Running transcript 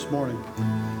morning.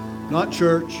 Not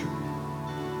church,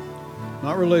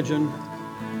 not religion,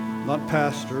 not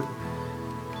pastor,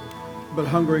 but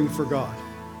hungering for God.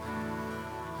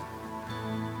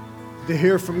 To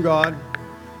hear from God,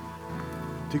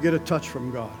 to get a touch from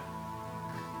God.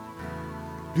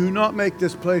 Do not make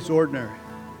this place ordinary.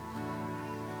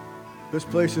 This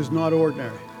place is not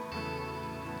ordinary.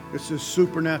 This is a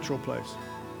supernatural place.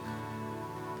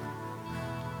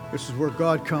 This is where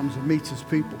God comes and meets His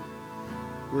people.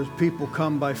 Where His people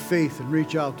come by faith and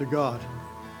reach out to God.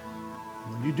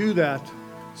 When you do that,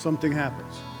 something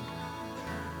happens.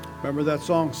 Remember that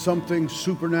song, Something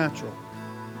Supernatural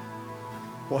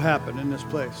will happen in this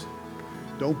place.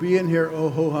 Don't be in here, oh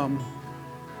ho hum.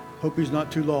 Hope he's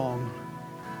not too long.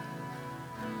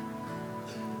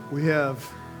 We have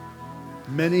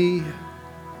many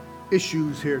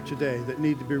issues here today that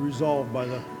need to be resolved by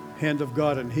the hand of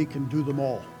God, and He can do them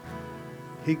all.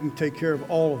 He can take care of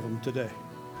all of them today.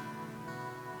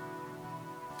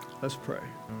 Let's pray.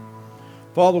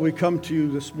 Father, we come to you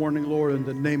this morning, Lord, in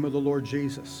the name of the Lord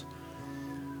Jesus.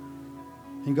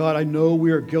 And God, I know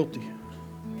we are guilty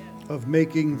of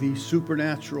making the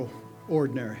supernatural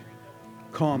ordinary,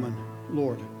 common,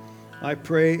 Lord. I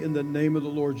pray in the name of the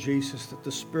Lord Jesus that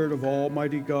the Spirit of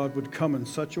Almighty God would come in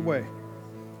such a way,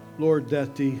 Lord,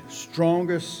 that the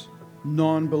strongest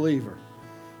non-believer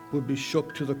would be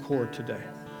shook to the core today.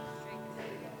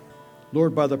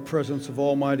 Lord, by the presence of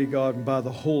Almighty God and by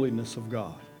the holiness of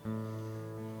God.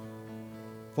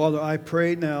 Father, I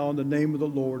pray now in the name of the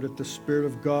Lord that the Spirit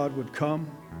of God would come,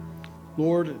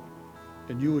 Lord,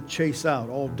 and you would chase out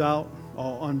all doubt,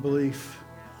 all unbelief.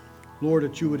 Lord,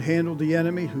 that you would handle the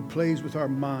enemy who plays with our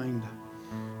mind.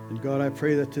 And God, I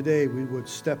pray that today we would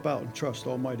step out and trust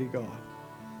Almighty God.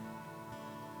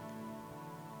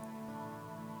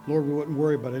 Lord, we wouldn't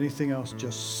worry about anything else,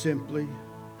 just simply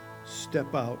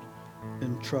step out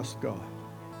and trust God.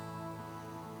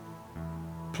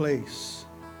 Place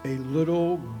a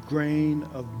little grain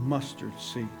of mustard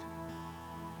seed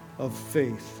of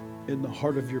faith in the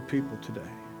heart of your people today.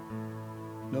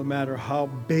 No matter how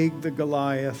big the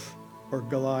Goliath or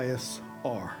Goliaths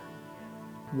are,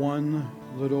 one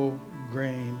little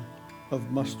grain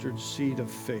of mustard seed of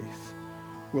faith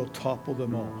will topple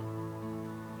them all.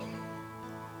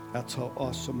 That's how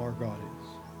awesome our God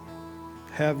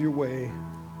is. Have your way,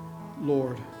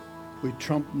 Lord. We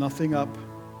trump nothing up.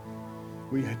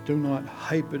 We do not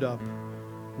hype it up.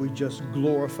 We just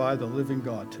glorify the living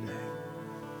God today.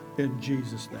 In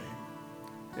Jesus' name,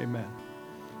 amen.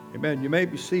 Amen. You may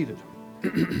be seated.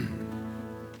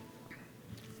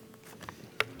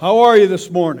 How are you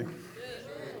this morning?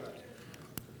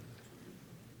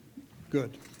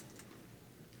 Good.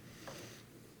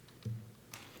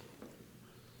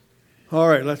 All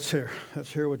right, let's hear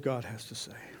what God has to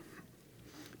say.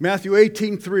 Matthew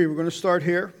 18:3, we're going to start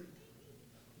here.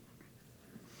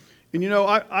 And you know,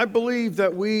 I believe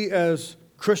that we as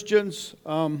Christians,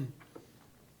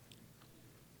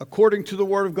 according to the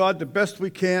Word of God, the best we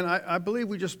can, I believe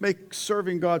we just make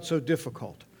serving God so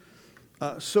difficult,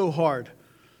 so hard.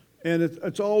 And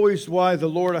it's always why the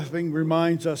Lord, I think,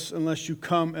 reminds us, unless you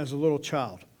come as a little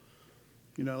child.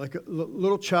 You know, like a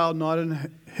little child, not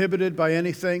inhibited by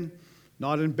anything,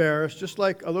 not embarrassed. Just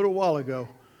like a little while ago,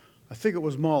 I think it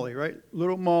was Molly, right?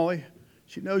 Little Molly,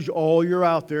 she knows you're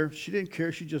out there. She didn't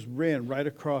care. She just ran right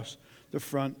across the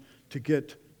front to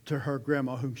get to her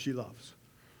grandma, whom she loves.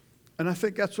 And I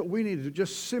think that's what we need to do.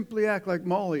 Just simply act like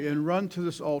Molly and run to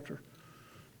this altar,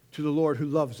 to the Lord who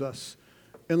loves us.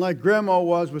 And like Grandma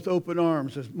was with open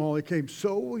arms as Molly came,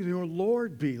 so will your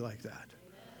Lord be like that.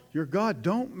 Your God,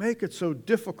 don't make it so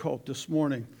difficult this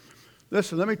morning.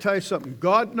 Listen, let me tell you something.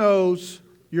 God knows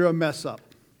you're a mess up.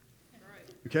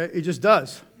 Okay? He just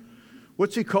does.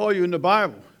 What's He call you in the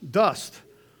Bible? Dust.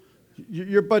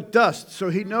 You're but dust. So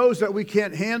He knows that we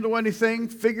can't handle anything,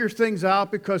 figure things out,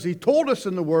 because He told us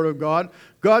in the Word of God.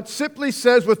 God simply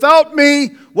says, without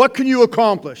me, what can you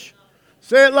accomplish?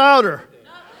 Say it louder.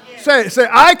 Say,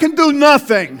 I can do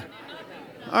nothing.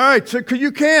 All right, so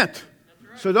you can't.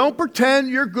 So don't pretend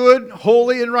you're good,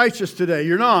 holy, and righteous today.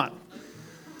 You're not.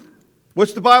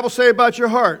 What's the Bible say about your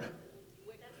heart?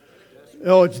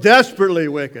 Oh, it's desperately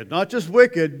wicked. Not just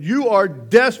wicked. You are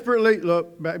desperately,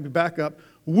 look, back up.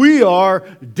 We are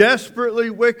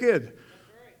desperately wicked.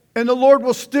 And the Lord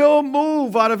will still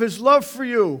move out of His love for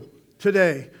you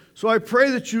today. So I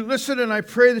pray that you listen, and I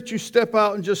pray that you step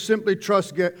out and just simply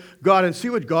trust God and see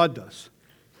what God does.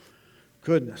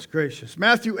 Goodness gracious.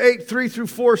 Matthew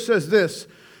 8:3-4 says this,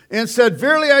 and said,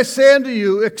 verily I say unto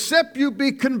you, except you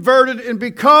be converted and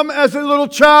become as a little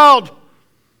child,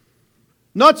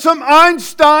 not some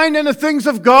Einstein in the things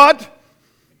of God,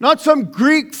 not some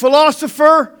Greek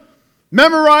philosopher,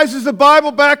 memorizes the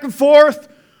Bible back and forth.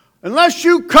 Unless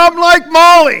you come like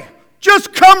Molly,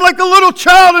 just come like a little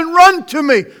child and run to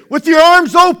me with your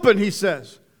arms open, he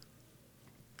says.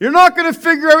 You're not going to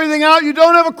figure everything out. You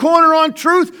don't have a corner on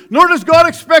truth, nor does God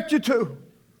expect you to.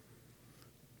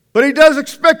 But he does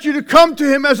expect you to come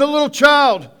to him as a little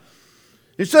child.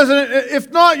 He says, if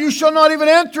not, you shall not even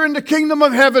enter into the kingdom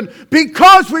of heaven,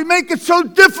 because we make it so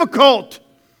difficult.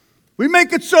 We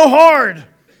make it so hard.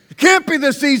 It can't be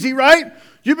this easy, right?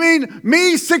 You mean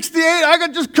me, 68, I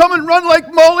could just come and run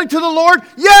like Molly to the Lord?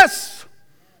 Yes!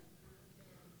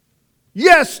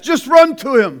 Yes, just run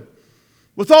to him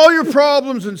with all your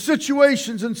problems and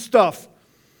situations and stuff.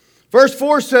 Verse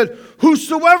 4 said,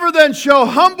 whosoever then shall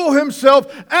humble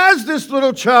himself as this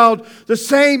little child, the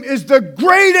same is the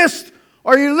greatest.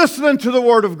 Are you listening to the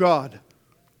word of God?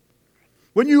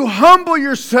 When you humble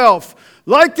yourself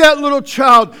like that little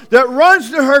child that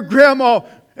runs to her grandma,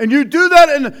 and you do that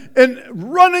in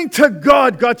running to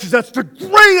God, God says that's the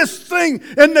greatest thing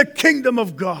in the kingdom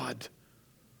of God.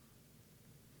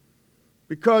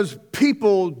 Because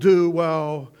people do,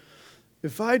 well,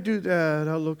 if I do that,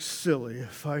 I'll look silly.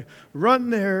 If I run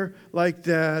there like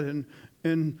that and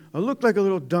I look like a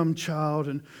little dumb child,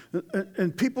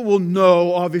 and people will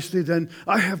know, obviously, then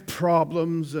I have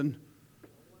problems. And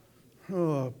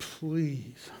oh,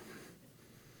 please.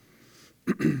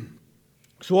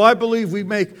 So I believe we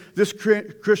make this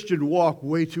Christian walk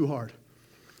way too hard.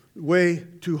 Way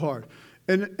too hard.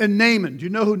 And Naaman, do you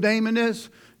know who Naaman is?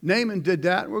 Naaman did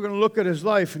that. We're going to look at his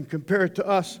life and compare it to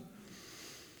us.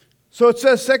 So it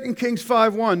says 2 Kings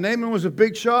 5:1. Naaman was a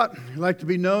big shot. He liked to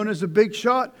be known as a big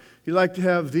shot. He liked to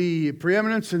have the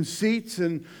preeminence in seats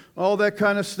and all that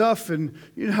kind of stuff. And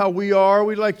you know how we are.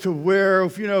 We like to wear,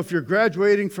 if you're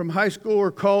graduating from high school or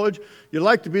college, you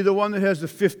like to be the one that has the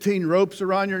 15 ropes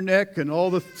around your neck and all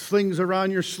the slings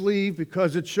around your sleeve,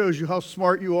 because it shows you how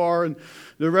smart you are. And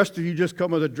the rest of you just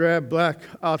come with a drab black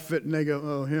outfit and they go,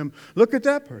 oh, him. Look at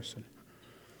that person.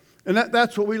 And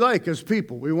that's what we like as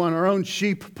people. We want our own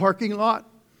sheep parking lot.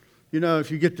 You know,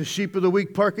 if you get the sheep of the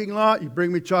week parking lot, you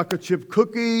bring me chocolate chip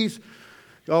cookies.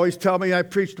 You always tell me I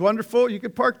preached wonderful. You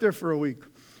can park there for a week.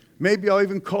 Maybe I'll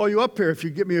even call you up here. If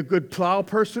you get me a good plow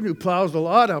person who plows a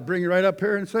lot, I'll bring you right up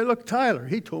here and say, look, Tyler,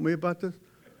 he told me about this.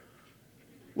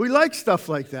 We like stuff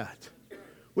like that.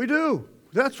 We do.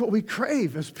 That's what we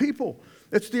crave as people.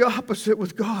 It's the opposite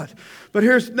with God. But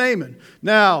here's Naaman.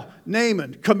 Now,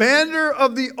 Naaman, commander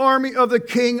of the army of the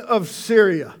king of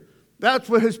Syria. That's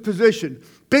what his position.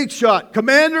 Big shot,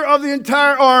 commander of the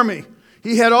entire army.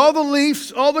 He had all the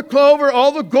leaves, all the clover,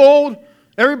 all the gold.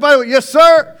 Everybody would, yes,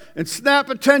 sir, and snap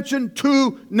attention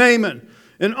to Naaman.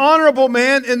 An honorable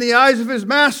man in the eyes of his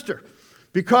master,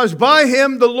 because by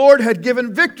him the Lord had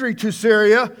given victory to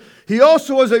Syria. He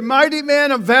also was a mighty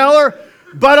man of valor,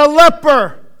 but a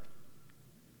leper.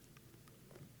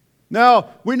 Now,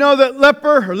 we know that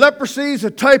leprosy is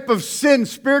a type of sin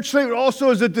spiritually, but also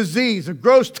is a disease, a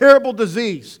gross, terrible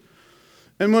disease.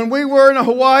 And when we were in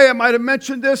Hawaii, I might have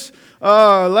mentioned this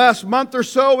last month or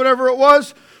so, whatever it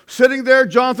was, sitting there,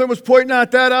 Jonathan was pointing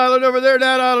out that island over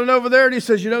there, and he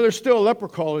says, there's still a leper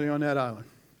colony on that island.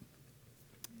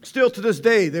 Still to this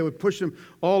day, they would push them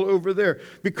all over there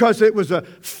because it was a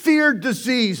feared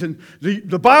disease. And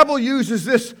the Bible uses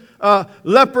this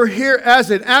leper here as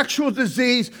an actual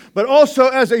disease, but also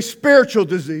as a spiritual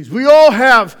disease. We all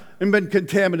have been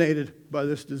contaminated by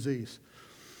this disease.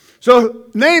 So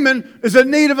Naaman is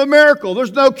in need of a miracle.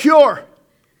 There's no cure.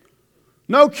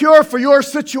 No cure for your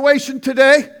situation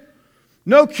today.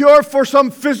 No cure for some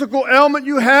physical ailment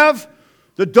you have.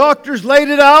 The doctors laid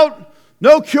it out.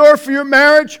 No cure for your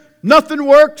marriage. Nothing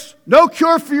works. No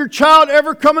cure for your child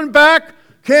ever coming back.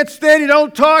 Can't stand you,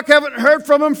 don't talk, haven't heard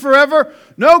from him forever.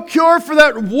 No cure for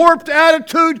that warped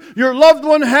attitude your loved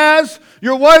one has,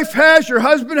 your wife has, your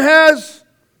husband has.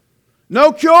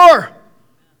 No cure.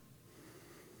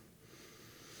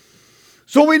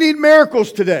 So we need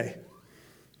miracles today.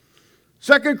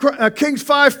 2 Kings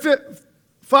 5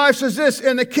 says this,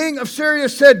 and the king of Syria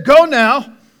said, go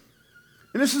now.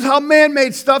 And this is how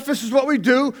man-made stuff, this is what we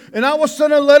do. And I will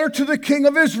send a letter to the king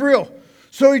of Israel.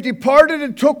 So he departed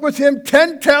and took with him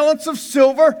 10 talents of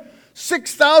silver,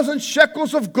 6,000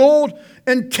 shekels of gold,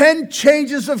 and 10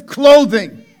 changes of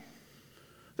clothing.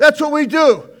 That's what we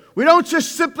do. We don't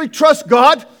just simply trust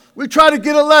God. We try to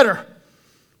get a letter.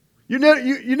 You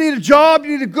need a job,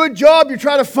 you need a good job, you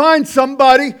try to find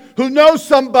somebody who knows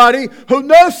somebody who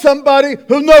knows somebody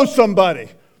who knows somebody.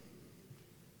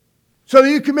 So that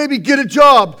you can maybe get a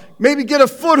job, maybe get a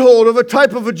foothold of a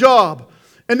type of a job.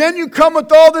 And then you come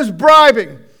with all this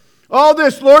bribing. All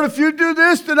this, Lord, if you do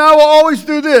this, then I will always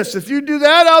do this. If you do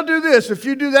that, I'll do this. If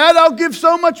you do that, I'll give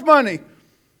so much money.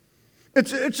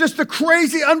 It's just a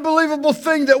crazy, unbelievable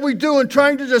thing that we do in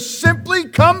trying to just simply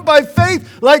come by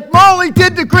faith like Molly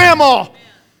did to Grandma.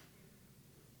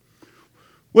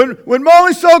 When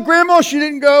Molly saw Grandma, she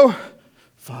didn't go,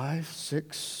 5,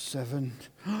 6, 7.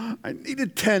 I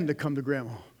needed 10 to come to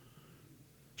Grandma.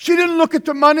 She didn't look at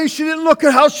the money. She didn't look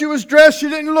at how she was dressed. She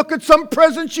didn't look at some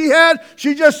present she had.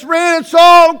 She just ran and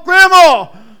saw Grandma.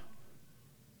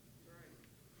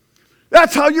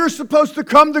 That's how you're supposed to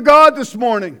come to God this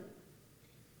morning.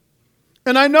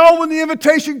 And I know when the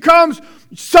invitation comes,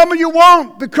 some of you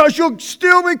won't, because you'll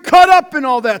still be caught up in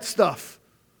all that stuff.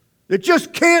 It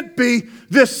just can't be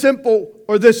this simple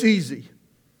or this easy.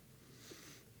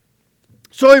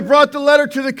 So he brought the letter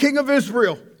to the king of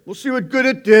Israel. We'll see what good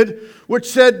it did, which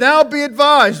said, now be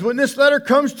advised, when this letter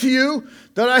comes to you,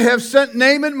 that I have sent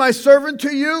Naaman, my servant,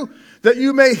 to you, that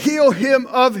you may heal him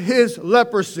of his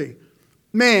leprosy.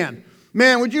 Man,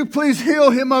 would you please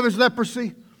heal him of his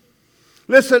leprosy?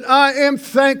 Listen, I am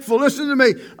thankful. Listen to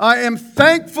me. I am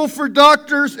thankful for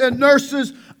doctors and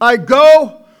nurses. I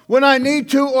go when I need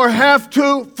to or have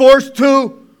to, forced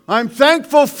to. I'm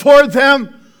thankful for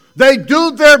them. They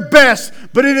do their best,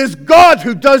 but it is God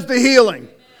who does the healing.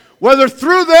 Whether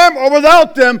through them or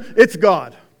without them, it's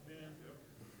God.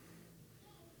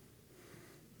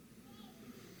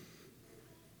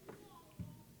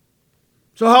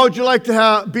 So how would you like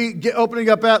to be opening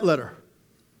up that letter?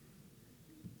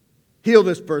 Heal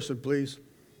this person, please.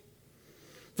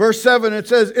 Verse 7, it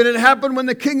says, and it happened when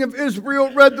the king of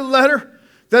Israel read the letter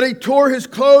that he tore his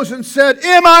clothes and said,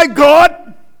 am I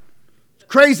God? It's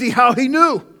crazy how he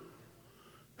knew.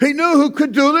 He knew who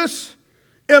could do this.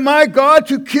 Am I God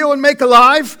to kill and make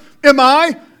alive? Am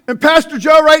I? And Pastor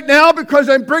Joe, right now, because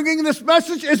I'm bringing this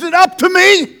message, is it up to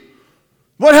me?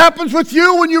 What happens with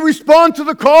you when you respond to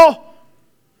the call?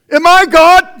 Am I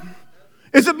God?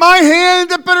 Is it my hand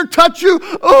that better touch you?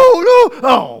 Oh, no.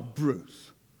 Oh,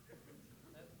 Bruce.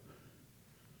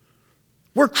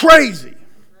 We're crazy.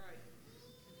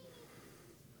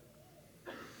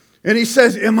 And he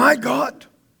says, am I God?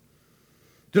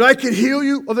 That I can heal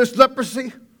you of this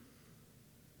leprosy?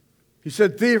 He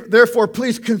said, therefore,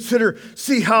 please consider,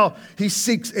 see how he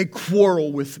seeks a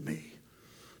quarrel with me.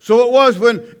 So it was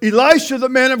when Elisha, the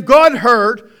man of God,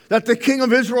 heard that the king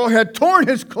of Israel had torn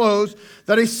his clothes,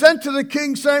 that he sent to the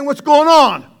king saying, what's going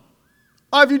on?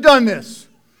 How have you done this?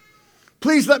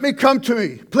 Please let me come to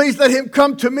me. Please let him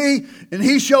come to me, and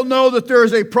he shall know that there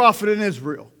is a prophet in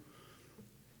Israel.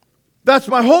 That's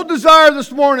my whole desire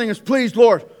this morning is, please,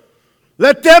 Lord,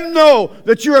 let them know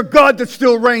that you're a God that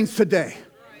still reigns today.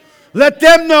 Let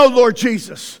them know, Lord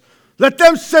Jesus. Let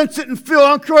them sense it and feel it. I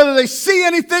don't care whether they see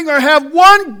anything or have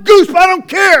one goosebump. I don't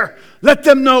care. Let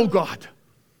them know, God.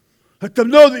 Let them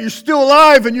know that you're still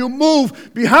alive and you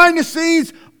move behind the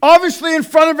scenes, obviously in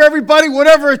front of everybody,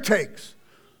 whatever it takes.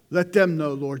 Let them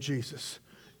know, Lord Jesus.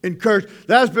 Encourage.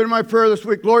 That's been my prayer this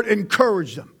week. Lord,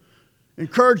 encourage them.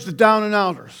 Encourage the down and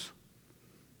outers.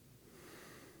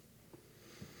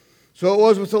 So it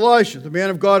was with Elisha. The man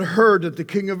of God heard that the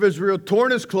king of Israel torn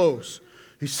his clothes.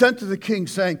 He sent to the king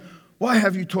saying, why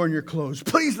have you torn your clothes?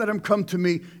 Please let him come to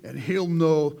me, and he'll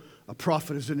know a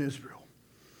prophet is in Israel.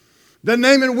 Then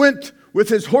Naaman went with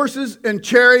his horses and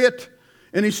chariot,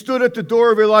 and he stood at the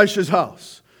door of Elisha's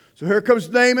house. So here comes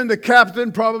Naaman, the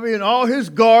captain, probably in all his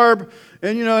garb.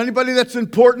 And, you know, anybody that's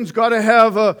important's got to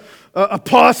have a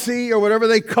posse or whatever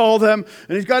they call them.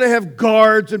 And he's got to have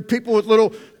guards and people with little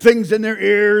things in their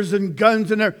ears and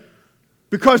guns in their...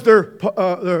 because they're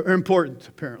important,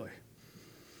 apparently.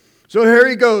 So here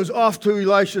he goes off to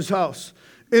Elisha's house.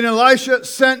 And Elisha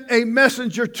sent a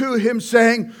messenger to him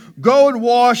saying, go and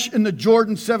wash in the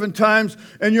Jordan 7 times,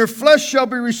 and your flesh shall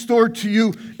be restored to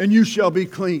you, and you shall be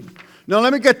clean. Now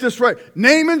let me get this right.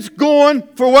 Naaman's going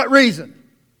for what reason?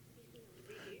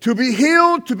 To be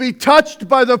healed, to be touched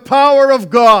by the power of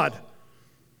God.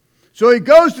 So he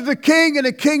goes to the king, and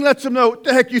the king lets him know, what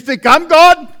the heck, you think I'm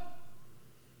God?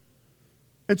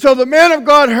 And so the man of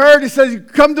God heard, he says,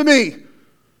 come to me.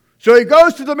 So he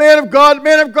goes to the man of God. The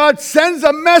man of God sends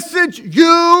a message,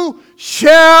 you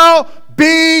shall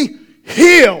be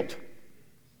healed.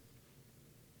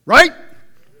 Right?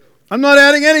 I'm not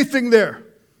adding anything there.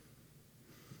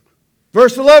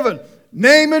 Verse 11,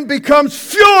 Naaman becomes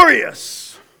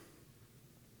furious.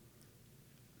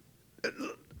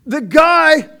 The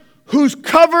guy who's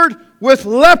covered with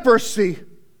leprosy.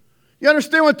 You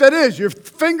understand what that is? Your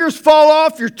fingers fall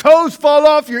off, your toes fall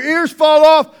off, your ears fall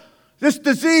off. This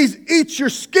disease eats your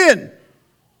skin.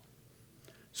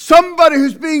 somebody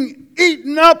who's being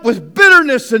eaten up with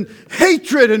bitterness and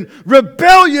hatred and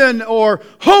rebellion or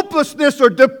hopelessness or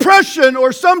depression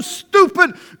or some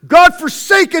stupid,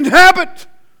 God-forsaken habit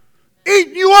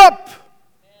eating you up.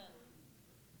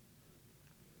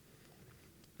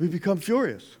 We become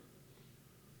furious.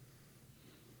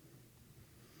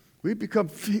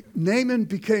 Naaman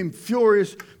became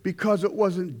furious because it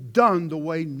wasn't done the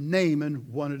way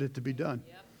Naaman wanted it to be done.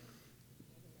 Yep.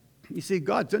 You see,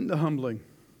 God's into humbling.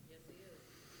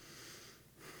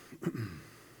 Yes,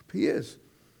 He is.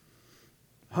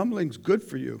 Humbling's good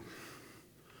for you.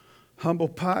 Humble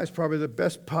pie is probably the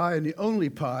best pie and the only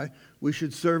pie we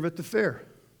should serve at the fair.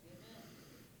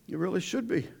 It really should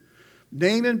be.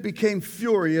 Naaman became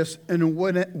furious and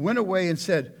went away and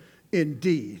said,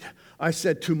 "Indeed, I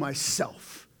said to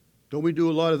myself." Don't we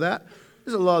do a lot of that?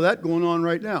 There's a lot of that going on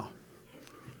right now.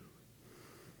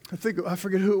 I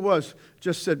forget who it was,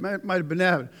 just said, might have been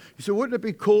Adam. He said, wouldn't it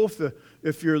be cool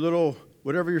if your little,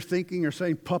 whatever you're thinking or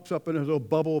saying, pops up in a little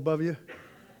bubble above you?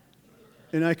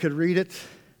 And I could read it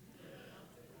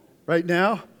right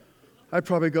now? I'd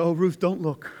probably go, "Oh, Ruth, don't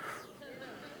look."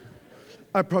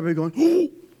 I'd probably go, "Oh,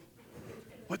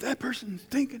 what that person's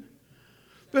thinking."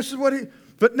 This is what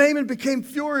But Naaman became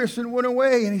furious and went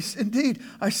away. And he said, "Indeed,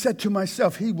 I said to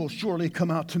myself, he will surely come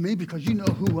out to me because you know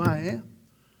who I am."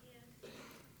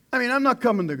 I mean, I'm not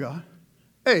coming to God.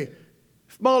 Hey,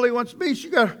 if Molly wants me,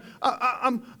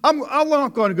 I'm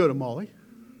not going to go to Molly.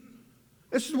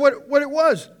 This is what it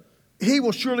was. He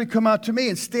will surely come out to me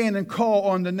and stand and call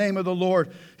on the name of the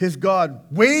Lord, his God,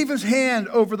 wave his hand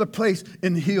over the place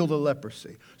and heal the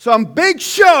leprosy. Some big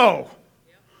show.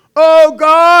 Oh,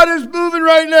 God is moving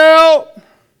right now.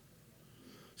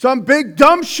 Some big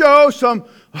dumb show, some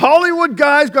Hollywood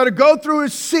guy's got to go through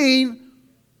his scene,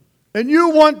 and you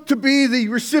want to be the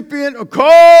recipient or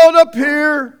called up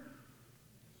here.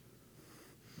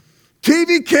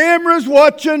 TV cameras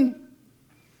watching.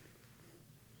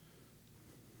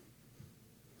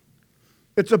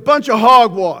 It's a bunch of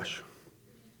hogwash.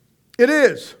 It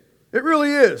is. It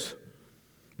really is.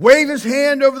 Wave his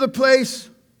hand over the place.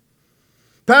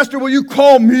 "Pastor, will you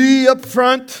call me up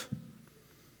front?"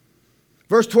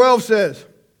 Verse 12 says,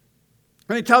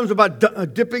 and he tells him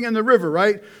about dipping in the river,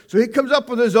 right? So he comes up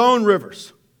with his own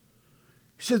rivers.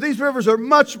 He says, "These rivers are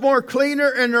much more cleaner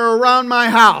and they're around my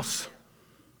house.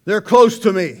 They're close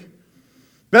to me.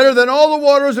 Better than all the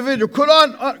waters of Israel. Could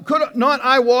not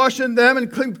I wash in them and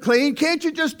clean? Can't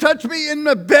you just touch me in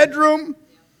the bedroom?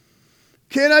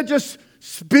 Can't I just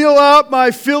spill out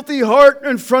my filthy heart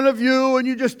in front of you and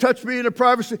you just touch me in the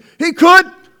privacy?" He could,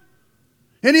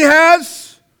 and he has.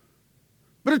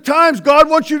 But at times, God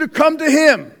wants you to come to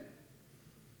him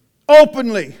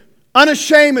openly,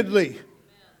 unashamedly.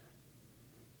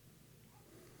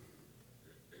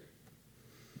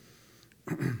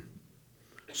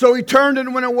 So he turned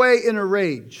and went away in a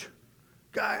rage.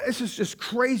 God, this is just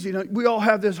crazy. We all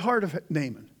have this heart of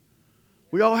Naaman.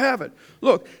 We all have it.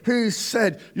 Look, he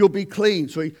said, "You'll be clean."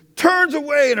 So he turns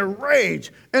away in a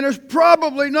rage. And there's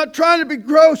probably, not trying to be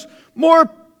gross, more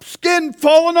skin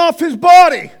falling off his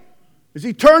body as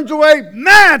he turns away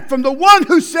mad from the one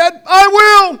who said,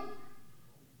 "I will."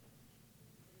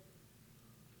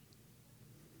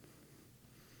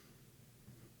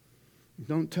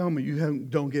 Don't tell me you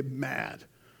don't get mad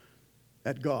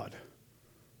at God.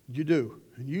 You do.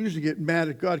 And you usually get mad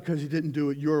at God because he didn't do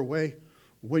it your way,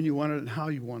 when you wanted it and how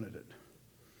you wanted it.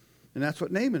 And that's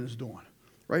what Naaman is doing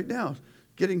right now,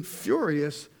 getting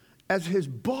furious as his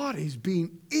body's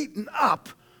being eaten up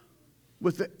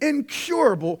with the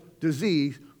incurable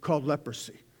disease called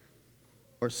leprosy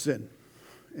or sin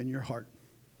in your heart.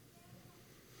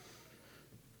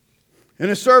 And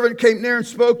his servant came near and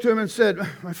spoke to him and said,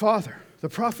 "My father, the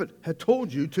prophet had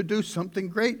told you to do something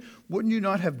great. Wouldn't you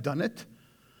not have done it?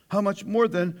 How much more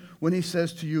then when he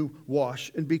says to you,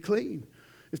 'Wash and be clean'?"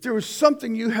 If there was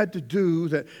something you had to do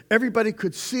that everybody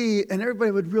could see and everybody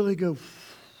would really go,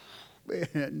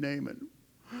 "Man, Naaman,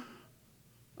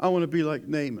 I want to be like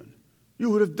Naaman," you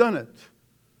would have done it.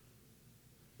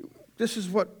 This is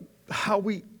how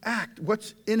we act.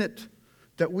 What's in it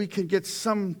that we can get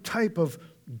some type of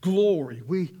glory?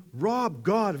 We rob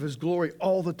God of his glory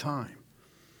all the time.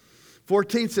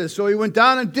 14 says, "So he went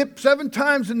down and dipped 7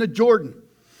 times in the Jordan,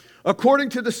 according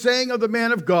to the saying of the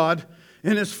man of God,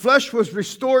 and his flesh was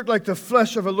restored like the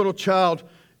flesh of a little child,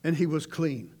 and he was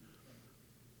clean."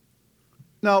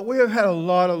 Now, we have had a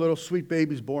lot of little sweet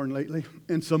babies born lately,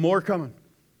 and some more coming.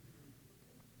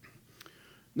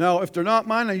 Now, if they're not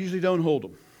mine, I usually don't hold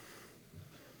them.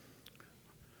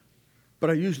 But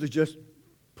I usually just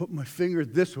put my finger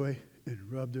this way and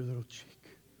rub their little cheek.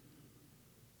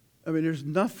 I mean, there's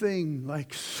nothing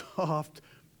like soft,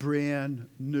 brand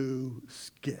new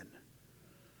skin.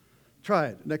 Try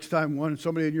it. Next time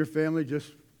somebody in your family,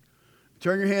 just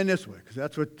turn your hand this way, because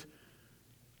that's what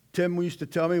Tim used to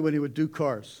tell me when he would do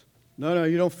cars. No,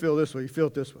 you don't feel this way. You feel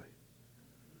it this way.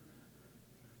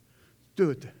 Do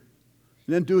it. And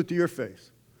then do it to your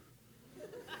face.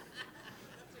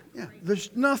 Yeah,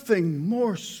 there's nothing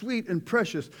more sweet and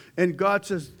precious. And God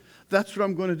says, that's what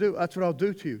I'm going to do. That's what I'll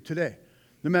do to you today.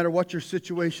 No matter what your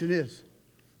situation is.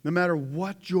 No matter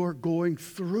what you're going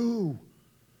through.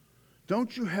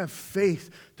 Don't you have faith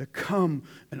to come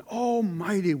and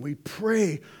Almighty, we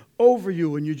pray over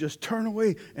you and you just turn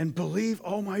away and believe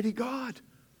Almighty God.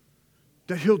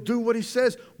 That He'll do what He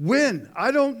says. When?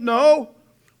 I don't know.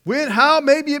 When? How?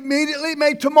 Maybe immediately,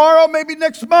 maybe tomorrow, maybe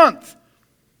next month.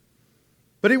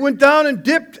 But he went down and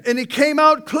dipped and he came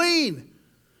out clean.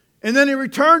 And then he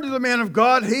returned to the man of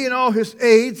God, he and all his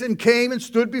aides, and came and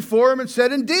stood before him and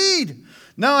said, indeed,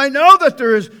 now I know that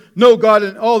there is no God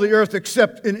in all the earth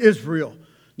except in Israel.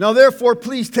 Now therefore,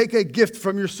 please take a gift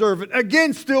from your servant.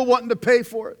 Again, still wanting to pay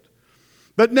for it.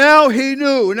 But now he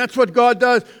knew, and that's what God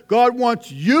does. God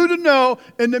wants you to know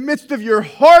in the midst of your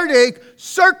heartache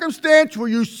circumstance where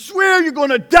you swear you're going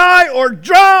to die or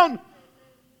drown,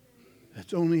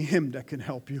 it's only Him that can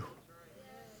help you.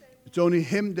 It's only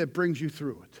Him that brings you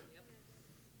through it.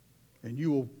 And you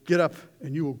will get up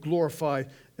and you will glorify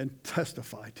and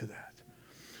testify to that.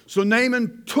 So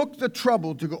Naaman took the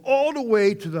trouble to go all the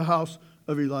way to the house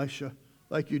of Elisha,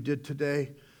 like you did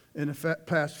today. And the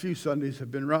past few Sundays have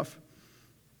been rough.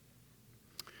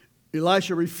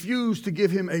 Elisha refused to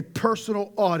give him a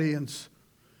personal audience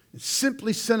and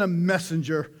simply sent a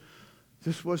messenger.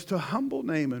 This was to humble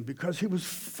Naaman because he was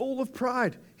full of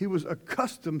pride. He was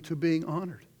accustomed to being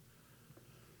honored.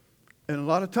 And a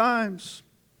lot of times,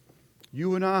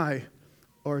 you and I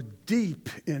are deep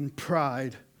in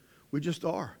pride. We just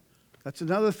are. That's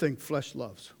another thing flesh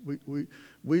loves.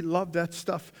 We love that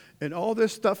stuff. And all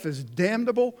this stuff is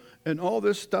damnable, and all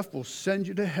this stuff will send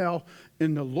you to hell.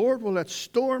 And the Lord will let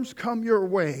storms come your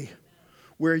way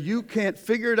where you can't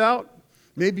figure it out.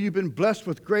 Maybe you've been blessed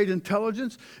with great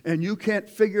intelligence and you can't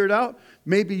figure it out.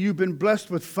 Maybe you've been blessed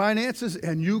with finances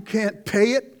and you can't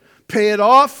pay it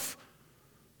off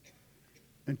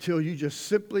until you just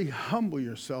simply humble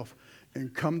yourself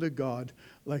and come to God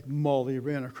like Molly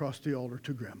ran across the altar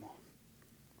to Grandma.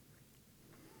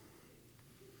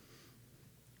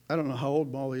 I don't know how old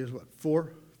Molly is,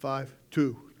 4, 5,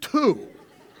 2. 2!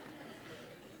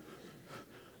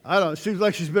 I don't know, it seems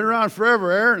like she's been around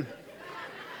forever, Aaron.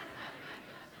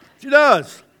 She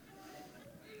does.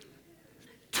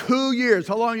 2 years.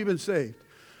 How long have you been saved?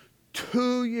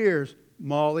 2 years.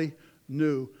 Molly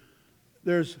knew.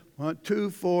 There's 1,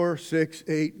 2, 4, 6,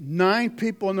 8, 9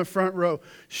 people in the front row.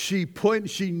 She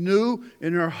knew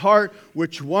in her heart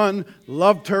which one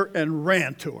loved her and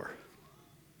ran to her.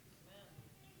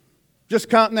 Just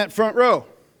counting that front row.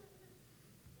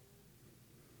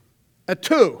 At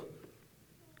 2.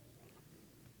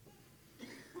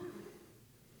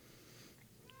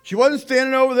 She wasn't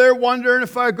standing over there wondering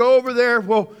if I go over there,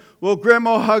 will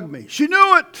Grandma hug me? She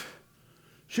knew it.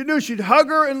 She knew she'd hug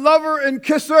her and love her and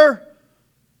kiss her.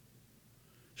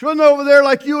 She wasn't over there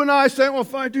like you and I saying, well,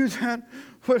 if I do that,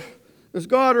 what is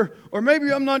God? Or maybe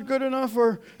I'm not good enough,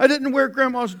 or I didn't wear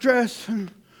Grandma's dress,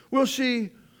 and will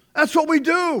she? That's what we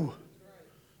do.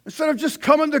 Instead of just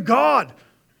coming to God.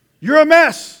 You're a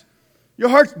mess. Your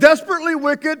heart's desperately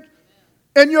wicked,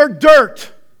 and you're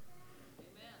dirt.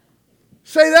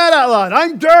 Say that out loud.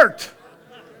 I'm dirt.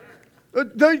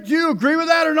 Do you agree with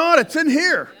that or not? It's in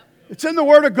here. It's in the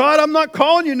Word of God. I'm not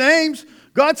calling you names.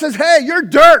 God says, hey, you're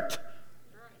dirt.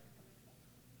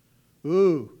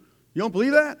 Ooh, you don't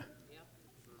believe that?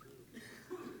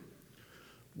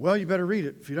 Well, you better read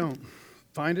it. If you don't,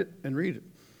 find it and read it.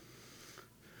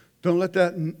 Don't let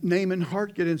that Naaman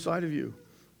heart get inside of you.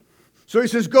 So he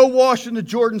says, go wash in the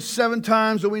Jordan 7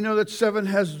 times, and we know that 7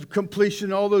 has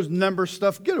completion, all those number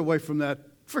stuff. Get away from that.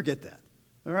 Forget that.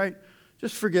 All right?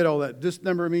 Just forget all that. This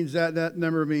number means that. That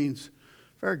number means.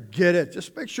 Forget it.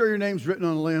 Just make sure your name's written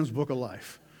on the Lamb's Book of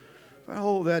Life.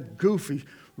 Oh, that goofy.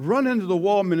 Run into the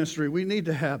wall ministry. We need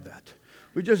to have that.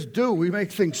 We just do. We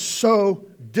make things so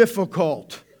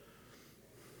difficult.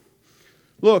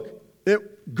 Look,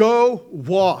 go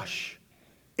wash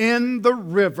in the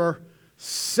river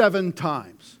 7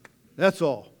 times. That's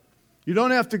all. You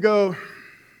don't have to go.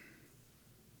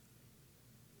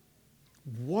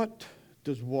 What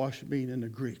does wash mean in the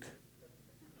Greek?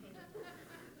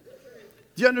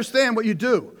 Do you understand what you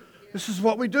do? This is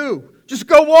what we do. Just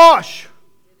go wash.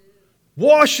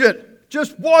 Wash it.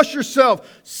 Just wash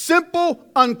yourself. Simple,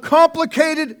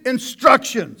 uncomplicated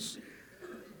instructions.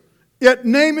 Yet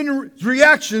Naaman's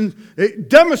reaction, it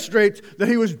demonstrates that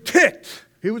he was ticked.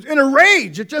 He was in a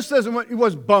rage. It just says he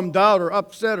was bummed out or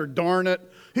upset or darn it.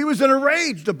 He was in a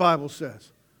rage, the Bible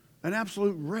says. An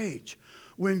absolute rage.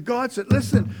 When God said,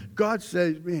 listen, God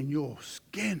says, man, your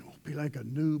skin will be like a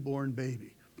newborn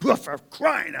baby. For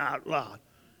crying out loud.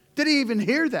 Did he even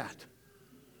hear that?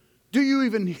 Do you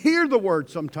even hear the word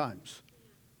sometimes?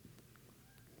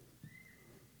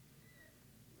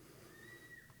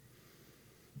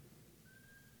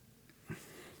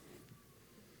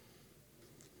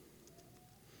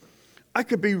 I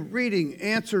could be reading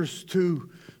answers to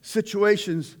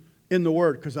situations in the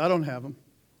Word, because I don't have them.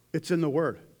 It's in the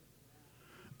Word.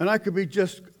 And I could be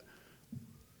just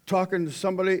talking to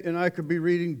somebody, and I could be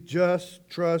reading, just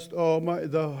trust,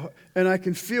 and I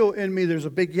can feel in me there's a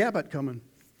big yabbit coming.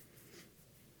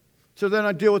 So then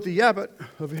I deal with the yabbit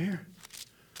over here.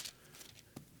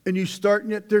 And you start,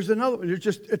 and yet there's another one.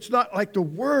 It's not like the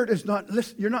Word is not,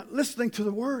 you're not listening to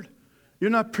the Word. You're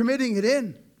not permitting it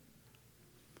in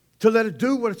to let it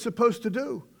do what it's supposed to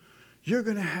do. You're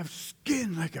going to have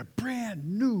skin like a brand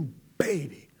new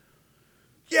baby.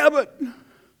 Yeah, but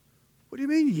what do you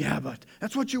mean, yeah, but?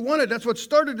 That's what you wanted. That's what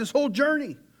started this whole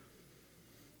journey.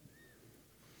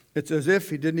 It's as if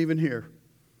he didn't even hear.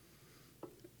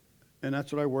 And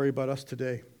that's what I worry about us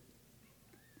today.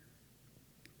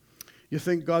 You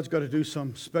think God's got to do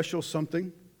some special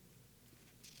something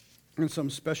in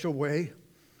some special way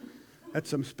at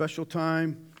some special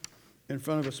time in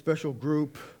front of a special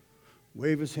group,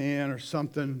 wave his hand or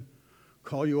something,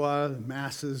 call you out of the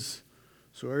masses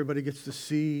so everybody gets to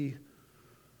see.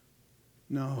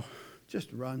 No, just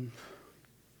run.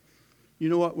 You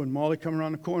know what? When Molly came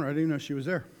around the corner, I didn't even know she was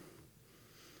there.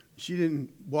 She didn't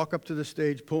walk up to the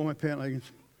stage, pull my pant leg, and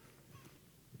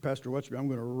Pastor Wetchby, I'm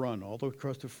going to run all the way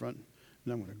across the front,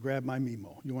 and I'm going to grab my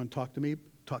Mimo. You want to talk to me?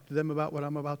 Talk to them about what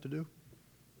I'm about to do?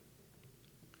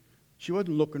 She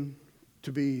wasn't looking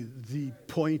to be the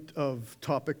point of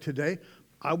topic today.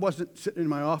 I wasn't sitting in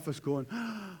my office going,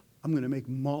 I'm going to make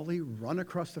Molly run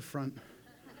across the front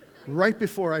right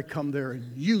before I come there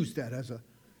and use that as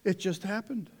it just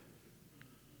happened.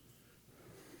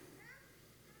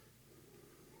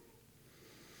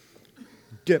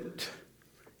 Dipped.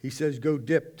 He says, go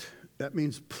dipped. That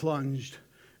means plunged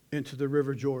into the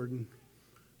River Jordan.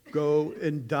 Go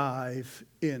and dive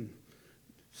in,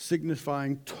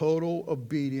 signifying total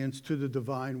obedience to the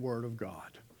divine word of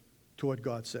God, to what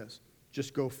God says.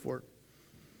 Just go for it.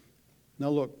 Now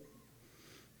look,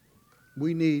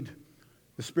 we need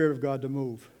the Spirit of God to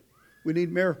move. We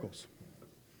need miracles.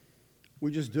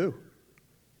 We just do.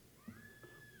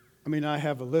 I mean, I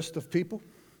have a list of people.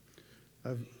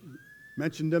 I've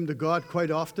mentioned them to God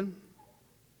quite often.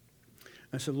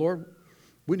 I said, Lord,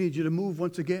 we need you to move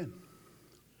once again.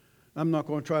 I'm not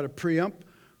going to try to preempt,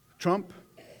 trump,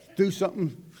 do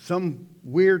something, some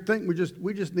weird thing.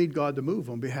 We just need God to move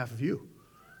on behalf of you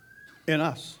and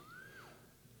us.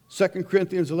 2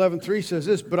 Corinthians 11:3 says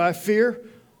this, but I fear,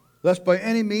 lest by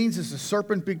any means as the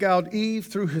serpent beguiled Eve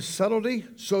through his subtlety,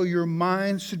 so your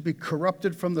minds should be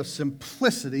corrupted from the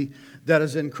simplicity that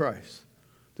is in Christ.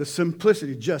 The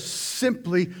simplicity, just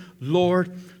simply,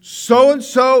 Lord,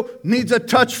 so-and-so needs a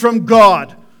touch from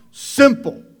God.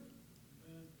 Simple.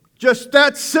 Just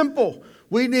that simple.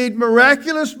 We need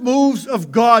miraculous moves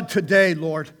of God today,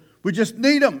 Lord. We just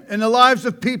need them in the lives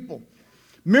of people.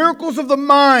 Miracles of the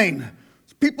mind.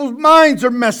 People's minds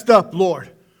are messed up,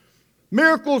 Lord.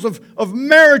 Miracles of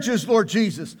marriages, Lord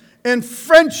Jesus. And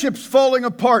friendships falling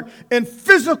apart. And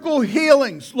physical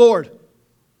healings, Lord.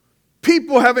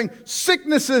 People having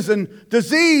sicknesses and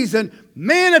disease and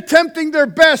man attempting their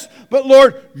best. But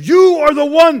Lord, you are the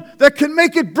one that can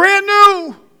make it brand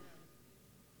new.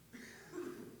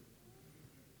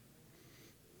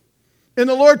 And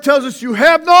the Lord tells us, you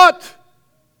have not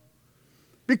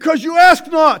because you ask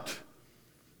not.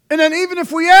 And then even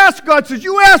if we ask, God says,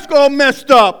 you ask all messed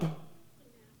up.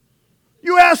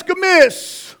 You ask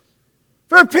amiss.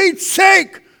 For Pete's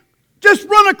sake, just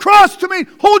run across to me.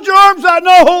 Hold your arms out and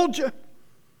I'll hold you.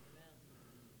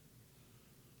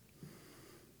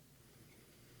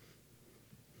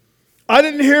 I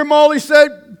didn't hear Molly say,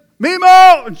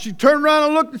 Mimo! And she turned around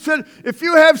and looked and said, if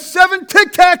you have 7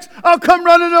 Tic Tacs, I'll come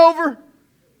running over.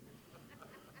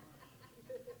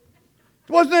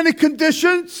 There wasn't any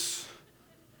conditions.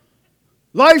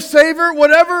 Lifesaver,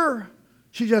 whatever.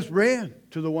 She just ran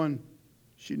to the one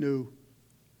she knew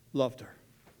loved her.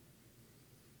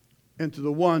 And to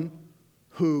the one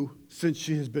who, since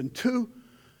she has been 2,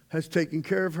 has taken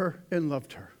care of her and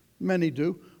loved her. Many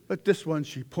do, But this one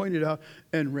she pointed out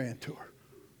and ran to her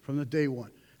from the day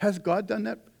one. Has God done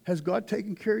that? Has God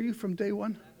taken care of you from day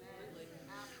one?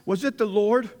 Was it the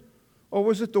Lord or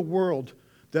was it the world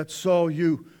that saw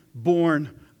you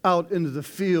born out into the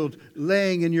field,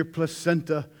 laying in your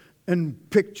placenta, and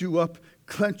picked you up,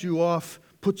 cleansed you off,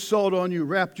 put salt on you,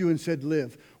 wrapped you, and said,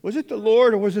 live? Was it the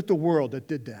Lord or was it the world that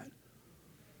did that?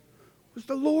 It was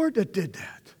the Lord that did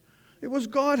that. It was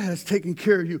God has taken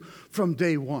care of you from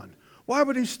day one. Why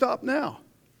would he stop now?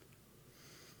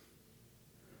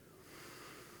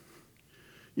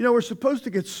 You know, we're supposed to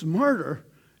get smarter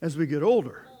as we get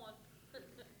older.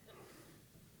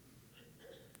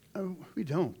 We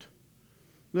don't.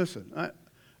 Listen,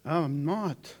 I'm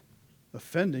not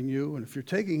offending you, and if you're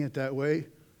taking it that way,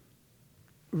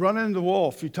 run into the wall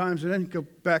a few times and then go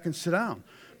back and sit down.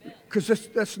 Because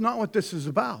that's not what this is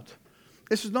about.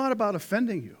 This is not about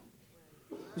offending you.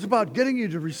 It's about getting you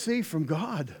to receive from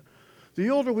God. The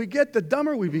older we get, the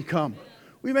dumber we become.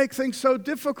 We make things so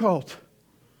difficult.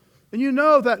 And you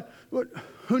know that,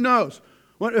 who knows?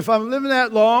 If I'm living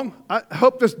that long, I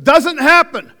hope this doesn't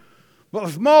happen. But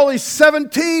if Molly's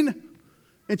 17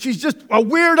 and she's just a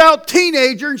weird out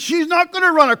teenager and she's not going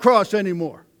to run across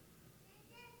anymore.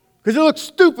 Because it looks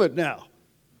stupid now.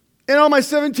 And all my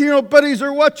 17-year-old buddies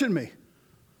are watching me.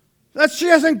 She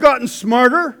hasn't gotten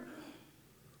smarter.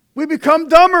 We become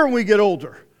dumber when we get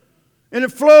older. And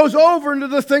it flows over into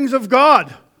the things of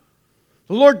God.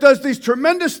 The Lord does these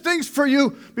tremendous things for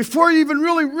you before you even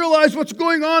really realize what's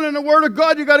going on in the Word of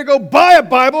God. You got to go buy a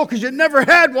Bible because you never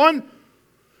had one.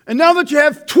 And now that you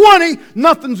have 20,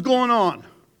 nothing's going on.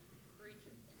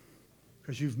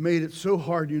 Because you've made it so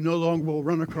hard you no longer will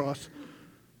run across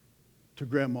to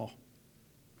Grandma.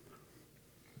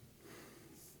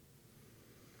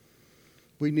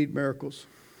 We need miracles.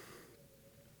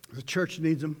 The church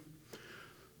needs them.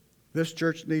 This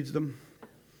church needs them.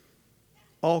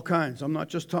 All kinds. I'm not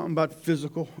just talking about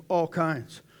physical. All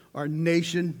kinds. Our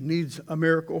nation needs a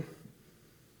miracle.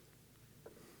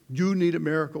 You need a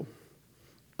miracle.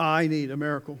 I need a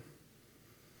miracle.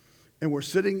 And we're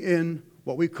sitting in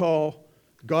what we call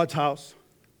God's house.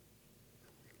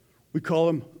 We call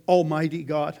him Almighty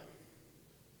God.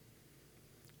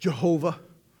 Jehovah.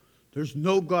 There's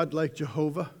no God like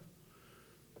Jehovah.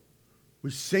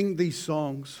 We sing these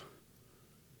songs.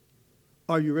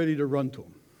 Are you ready to run to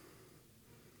him?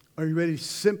 Are you ready to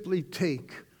simply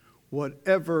take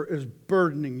whatever is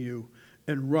burdening you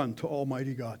and run to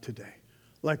Almighty God today?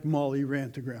 Like Molly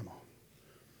ran to Grandma.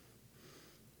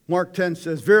 Mark 10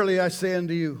 says, verily I say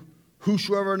unto you,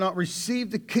 whosoever not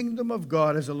received the kingdom of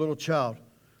God as a little child,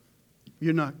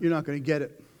 you're not going to get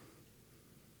it.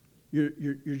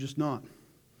 You're just not.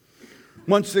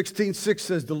 1:16:6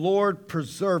 says, the Lord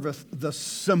preserveth the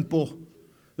simple.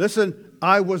 Listen,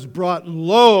 I was brought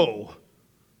low,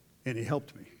 and he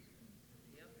helped me.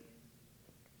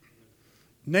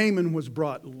 Naaman was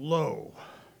brought low.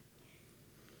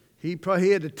 He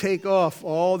had to take off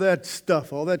all that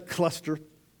stuff, all that cluster,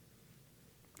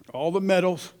 all the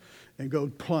metals, and go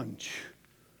plunge.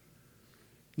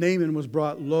 Naaman was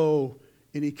brought low,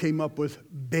 and he came up with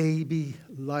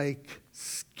baby-like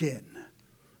skin.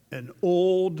 An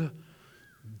old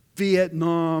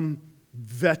Vietnam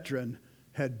veteran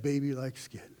had baby-like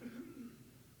skin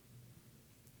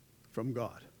from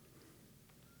God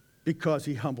because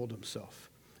he humbled himself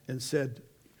and said,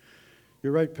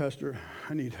 you're right, Pastor,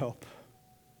 I need help.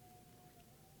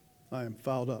 I am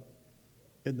fouled up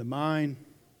in the mind,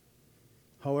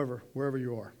 however, wherever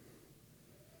you are.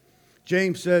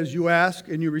 James says, you ask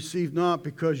and you receive not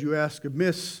because you ask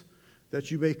amiss,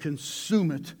 that you may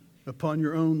consume it upon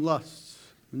your own lusts.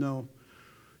 No.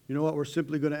 You know what? We're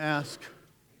simply going to ask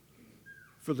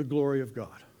for the glory of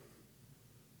God.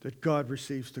 That God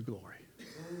receives the glory.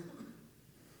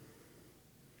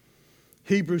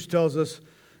 Hebrews tells us,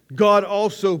 God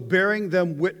also bearing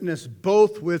them witness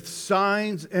both with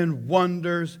signs and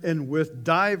wonders and with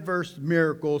diverse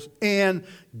miracles and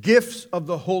gifts of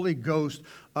the Holy Ghost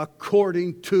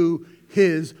according to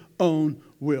his own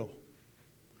will.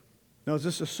 Now, is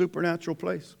this a supernatural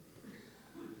place?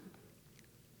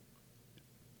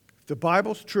 If the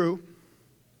Bible's true,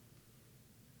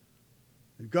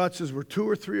 and God says where two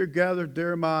or three are gathered,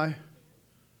 there am I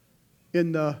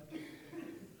in the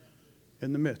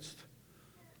midst.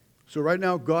 So right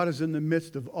now, God is in the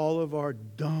midst of all of our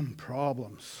dumb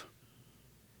problems.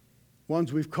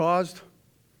 Ones we've caused,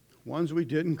 ones we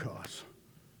didn't cause.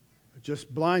 It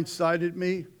just blindsided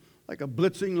me like a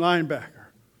blitzing linebacker.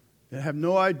 I have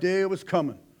no idea it was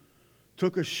coming.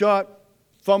 Took a shot,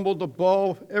 fumbled the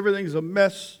ball, everything's a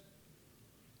mess.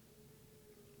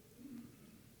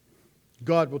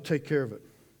 God will take care of it.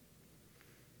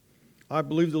 I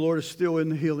believe the Lord is still in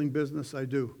the healing business. I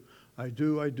do. I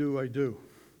do.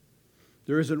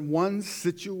 There isn't one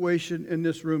situation in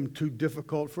this room too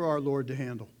difficult for our Lord to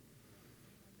handle.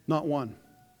 Not one.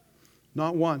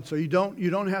 Not one. So you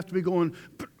don't have to be going,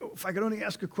 but if I could only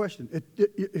ask a question.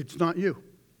 It's not you.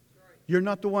 You're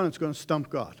not the one that's going to stump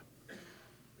God.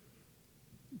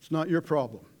 It's not your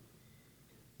problem.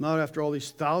 Not after all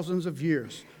these thousands of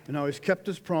years. And how He's kept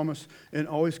His promise and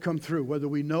always come through. Whether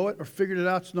we know it or figured it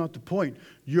out, it's not the point.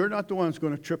 You're not the one that's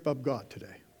going to trip up God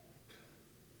today.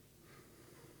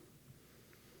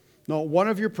 Not one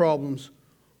of your problems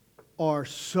are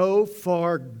so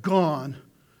far gone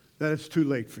that it's too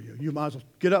late for you. You might as well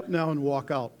get up now and walk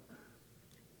out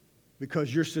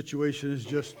because your situation is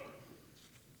just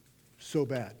so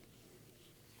bad.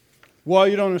 Well,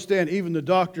 you don't understand. Even the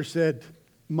doctor said,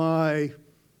 my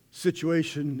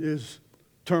situation is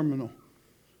terminal.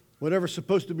 Whatever's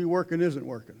supposed to be working isn't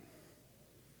working.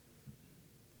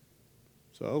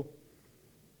 So,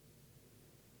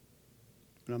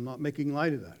 and I'm not making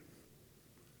light of that.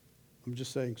 I'm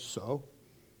just saying, so?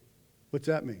 What's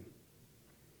that mean?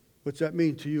 What's that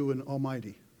mean to you and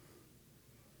Almighty?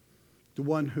 The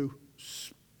one who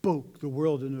spoke the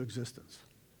world into existence.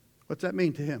 What's that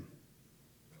mean to Him?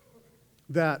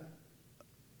 That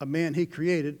a man He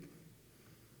created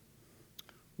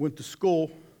went to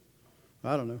school,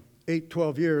 8,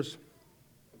 12 years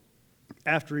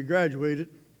after he graduated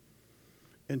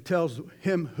and tells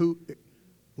him who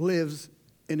lives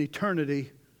in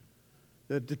eternity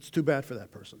that it's too bad for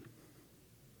that person.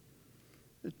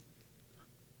 It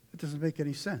doesn't make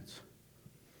any sense.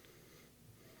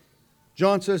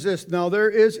 John says this, now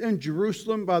there is in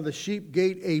Jerusalem by the sheep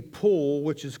gate a pool,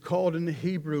 which is called in the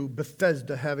Hebrew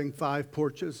Bethesda, having 5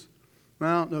 porches. Well,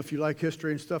 I don't know if you like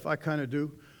history and stuff. I kind of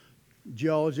do.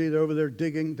 Geology, they're over there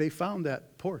digging. They found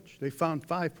that porch. They found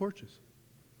 5 porches.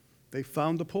 They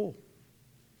found the pool.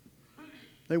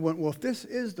 They went, well, if this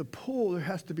is the pool, there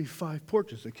has to be 5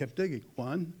 porches. They kept digging.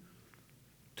 1,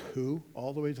 2,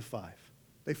 all the way to 5.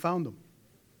 They found them.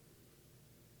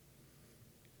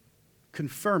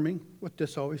 Confirming what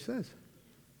this always says.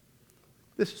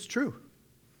 This is true.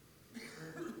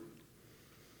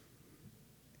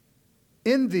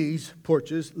 In these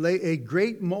porches lay a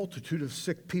great multitude of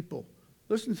sick people.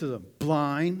 Listen to them.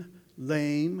 Blind,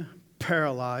 lame,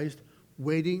 paralyzed,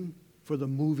 waiting for the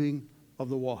moving of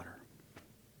the water.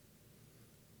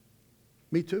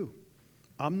 Me too.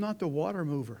 I'm not the water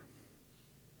mover.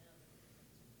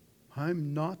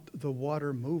 I'm not the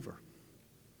water mover.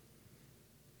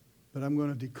 But I'm going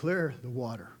to declare the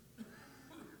water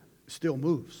still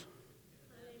moves.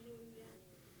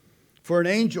 For an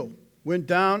angel went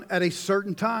down at a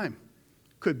certain time.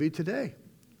 Could be today.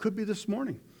 Could be this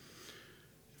morning.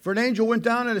 For an angel went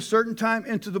down at a certain time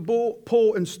into the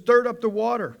pool and stirred up the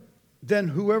water. Then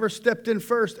whoever stepped in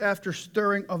first after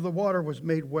stirring of the water was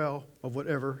made well of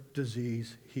whatever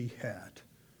disease he had.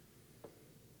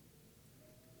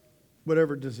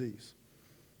 Whatever disease.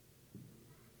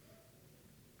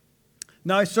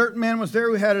 Now a certain man was there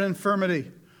who had an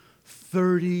infirmity.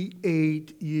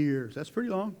 38 years. That's pretty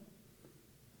long.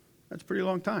 That's a pretty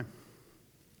long time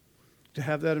to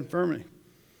have that infirmity.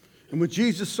 And when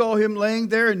Jesus saw him laying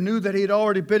there and knew that he had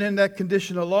already been in that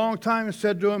condition a long time and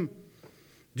said to him,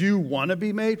 do you want to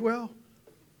be made well?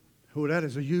 Oh, that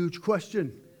is a huge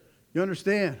question. You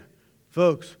understand?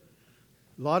 Folks,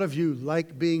 a lot of you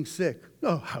like being sick.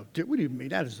 No, what do you mean?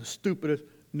 That is the stupidest.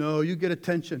 No, you get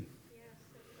attention.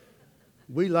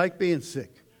 We like being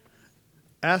sick.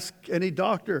 Ask any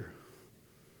doctor.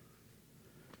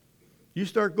 You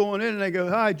start going in and they go,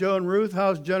 hi, Joe and Ruth,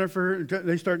 how's Jennifer?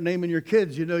 They start naming your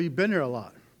kids. You know you've been there a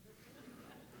lot.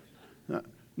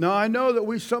 Now, I know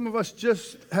that some of us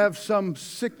just have some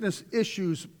sickness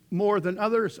issues more than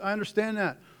others. I understand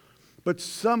that. But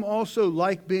some also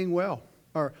like being well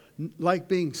or like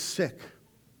being sick.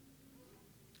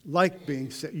 Like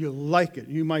being sick. You like it.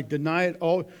 You might deny it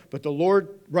all. But the Lord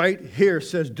right here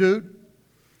says, dude,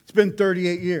 it's been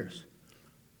 38 years.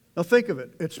 Now think of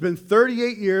it. It's been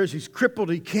 38 years. He's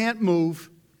crippled. He can't move.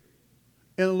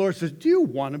 And the Lord says, do you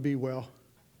want to be well?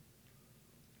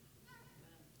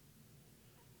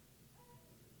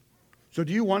 So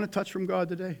do you want a touch from God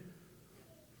today?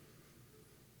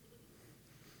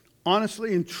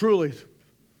 Honestly and truly,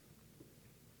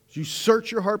 as you search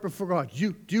your heart before God,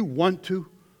 do you want to?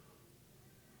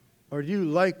 Or do you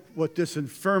like what this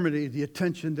infirmity, the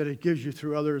attention that it gives you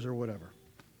through others or whatever?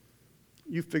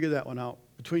 You figure that one out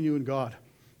between you and God.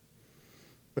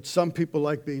 But some people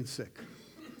like being sick.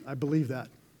 I believe that.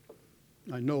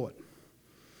 I know it.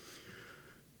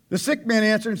 The sick man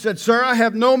answered and said, sir, I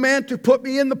have no man to put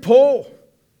me in the pool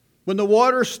when the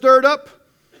water is stirred up,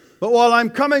 but while I'm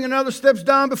coming, another steps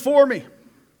down before me.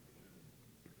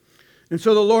 And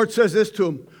so the Lord says this to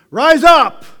him, rise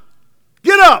up,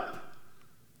 get up,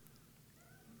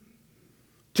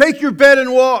 take your bed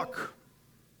and walk.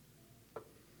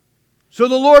 So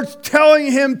the Lord's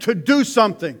telling him to do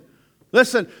something.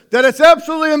 Listen, that it's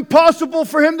absolutely impossible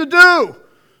for him to do.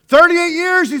 38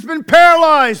 years he's been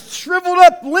paralyzed, shriveled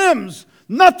up limbs.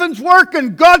 Nothing's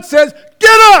working. God says,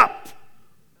 get up.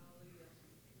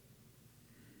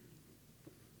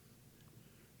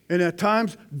 And at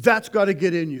times, that's got to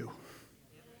get in you.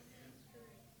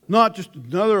 Not just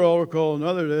another altar call,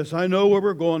 another this. I know where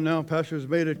we're going now. Pastor's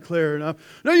made it clear enough.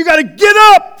 No, you got to get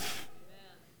up.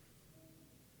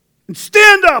 And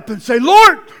stand up and say,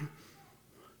 Lord,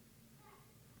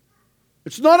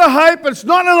 it's not a hype, it's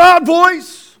not a loud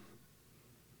voice.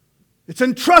 It's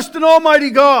in trust in Almighty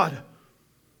God.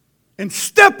 And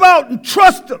step out and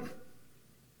trust Him.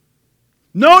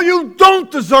 No, you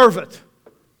don't deserve it.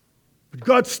 But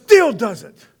God still does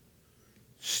it.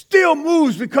 Still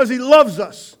moves because He loves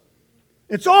us.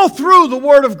 It's all through the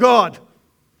Word of God.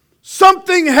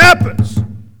 Something happens.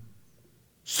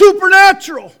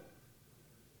 Supernatural.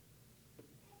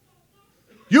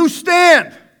 You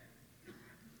stand.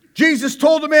 Jesus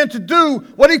told the man to do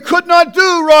what he could not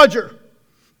do, Roger.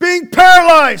 Being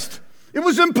paralyzed. It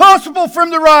was impossible for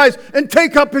him to rise and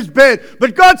take up his bed.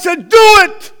 But God said, do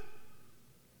it!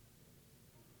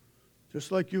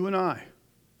 Just like you and I.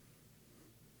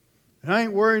 And I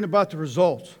ain't worrying about the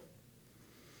results.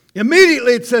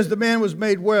 Immediately it says the man was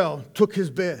made well, took his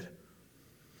bed.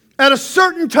 At a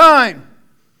certain time.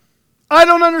 I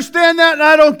don't understand that and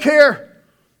I don't care.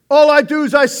 All I do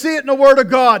is I see it in the Word of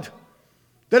God.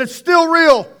 That it's still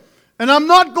real. And I'm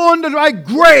not going to my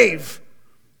grave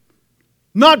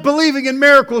not believing in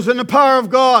miracles and the power of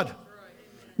God.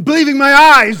 Believing my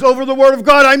eyes over the Word of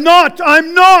God. I'm not.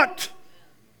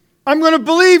 I'm going to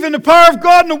believe in the power of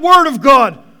God and the Word of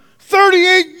God.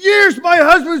 38 years my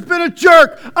husband's been a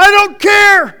jerk. I don't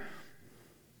care.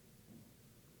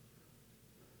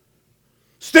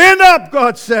 Stand up,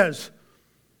 God says.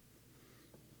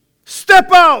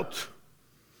 Step out.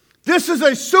 This is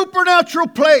a supernatural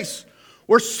place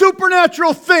where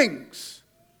supernatural things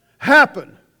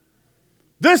happen.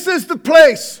 This is the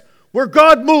place where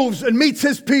God moves and meets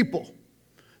His people.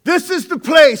 This is the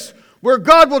place where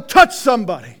God will touch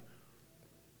somebody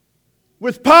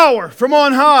with power from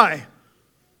on high.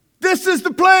 This is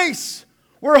the place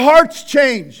where hearts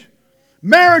change,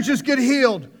 marriages get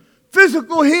healed,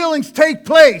 physical healings take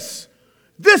place.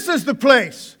 This is the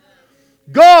place.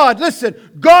 God,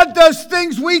 listen, God does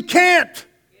things we can't.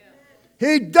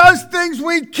 He does things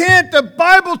we can't. The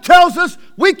Bible tells us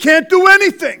we can't do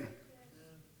anything.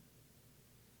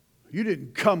 You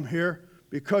didn't come here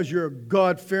because you're a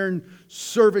God-fearing,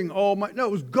 serving Almighty. No,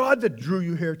 it was God that drew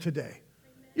you here today.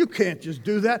 You can't just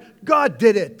do that. God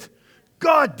did it.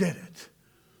 God did it.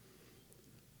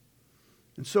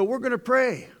 And so we're going to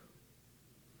pray.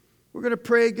 We're going to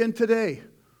pray again today.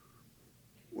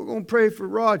 We're going to pray for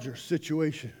Roger's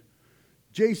situation.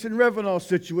 Jason Revenall's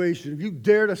situation. If you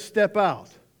dare to step out.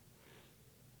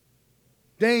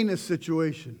 Dana's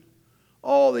situation.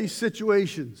 All these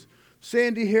situations.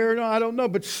 Sandy here, no, I don't know.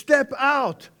 But step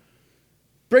out.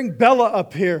 Bring Bella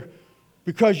up here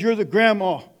because you're the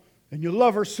grandma and you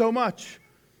love her so much.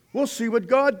 We'll see what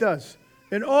God does.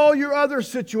 In all your other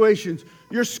situations,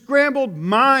 your scrambled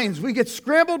minds. We get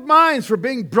scrambled minds for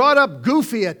being brought up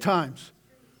goofy at times.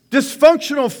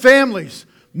 Dysfunctional families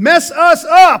mess us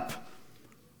up.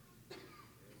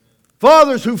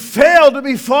 Fathers who fail to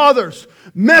be fathers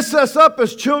mess us up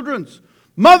as children.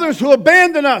 Mothers who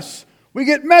abandon us. We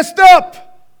get messed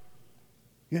up.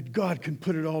 Yet God can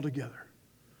put it all together.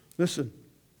 Listen,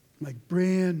 like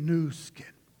brand new skin.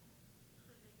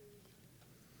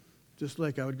 Just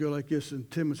like I would go like this and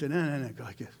Tim would say, no, go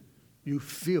like this.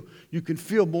 You can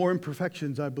feel more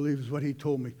imperfections, I believe is what he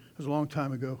told me. It was a long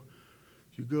time ago.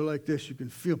 If you go like this, you can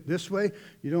feel them. This way,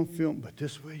 you don't feel them, but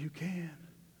this way you can.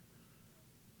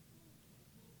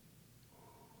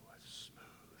 Oh, that's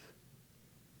smooth.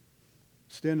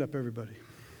 Stand up, everybody.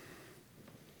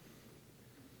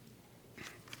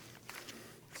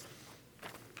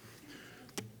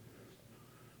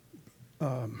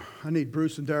 I need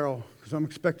Bruce and Daryl because I'm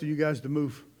expecting you guys to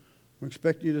move. I'm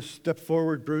expecting you to step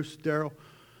forward, Bruce, Daryl.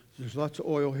 There's lots of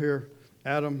oil here.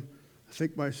 Adam, I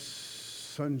think my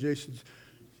son Jason's.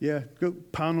 Yeah, go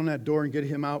pound on that door and get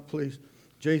him out, please.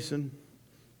 Jason,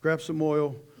 grab some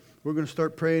oil. We're going to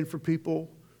start praying for people.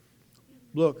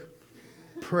 Look,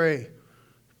 pray.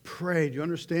 Pray. Do you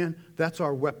understand? That's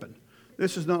our weapon.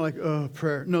 This is not like,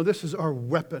 prayer. No, this is our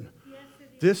weapon.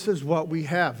 This is what we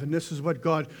have, and this is what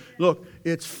God, look,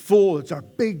 it's full. It's our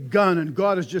big gun, and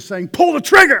God is just saying, pull the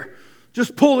trigger.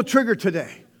 Just pull the trigger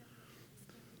today.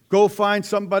 Go find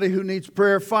somebody who needs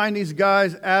prayer. Find these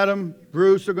guys, Adam,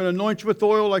 Bruce. They're going to anoint you with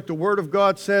oil like the Word of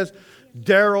God says.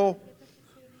 Daryl.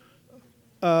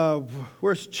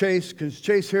 Where's Chase? Is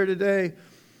Chase here today?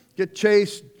 Get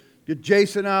Chase. Get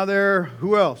Jason out of there.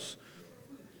 Who else?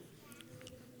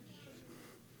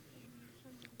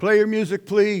 Play your music,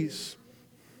 please.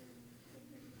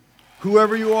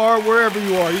 Whoever you are, wherever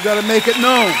you are, you got to make it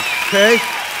known, okay?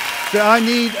 Say, I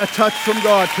need a touch from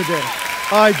God today.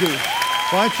 I do.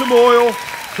 Find some oil.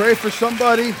 Pray for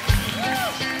somebody.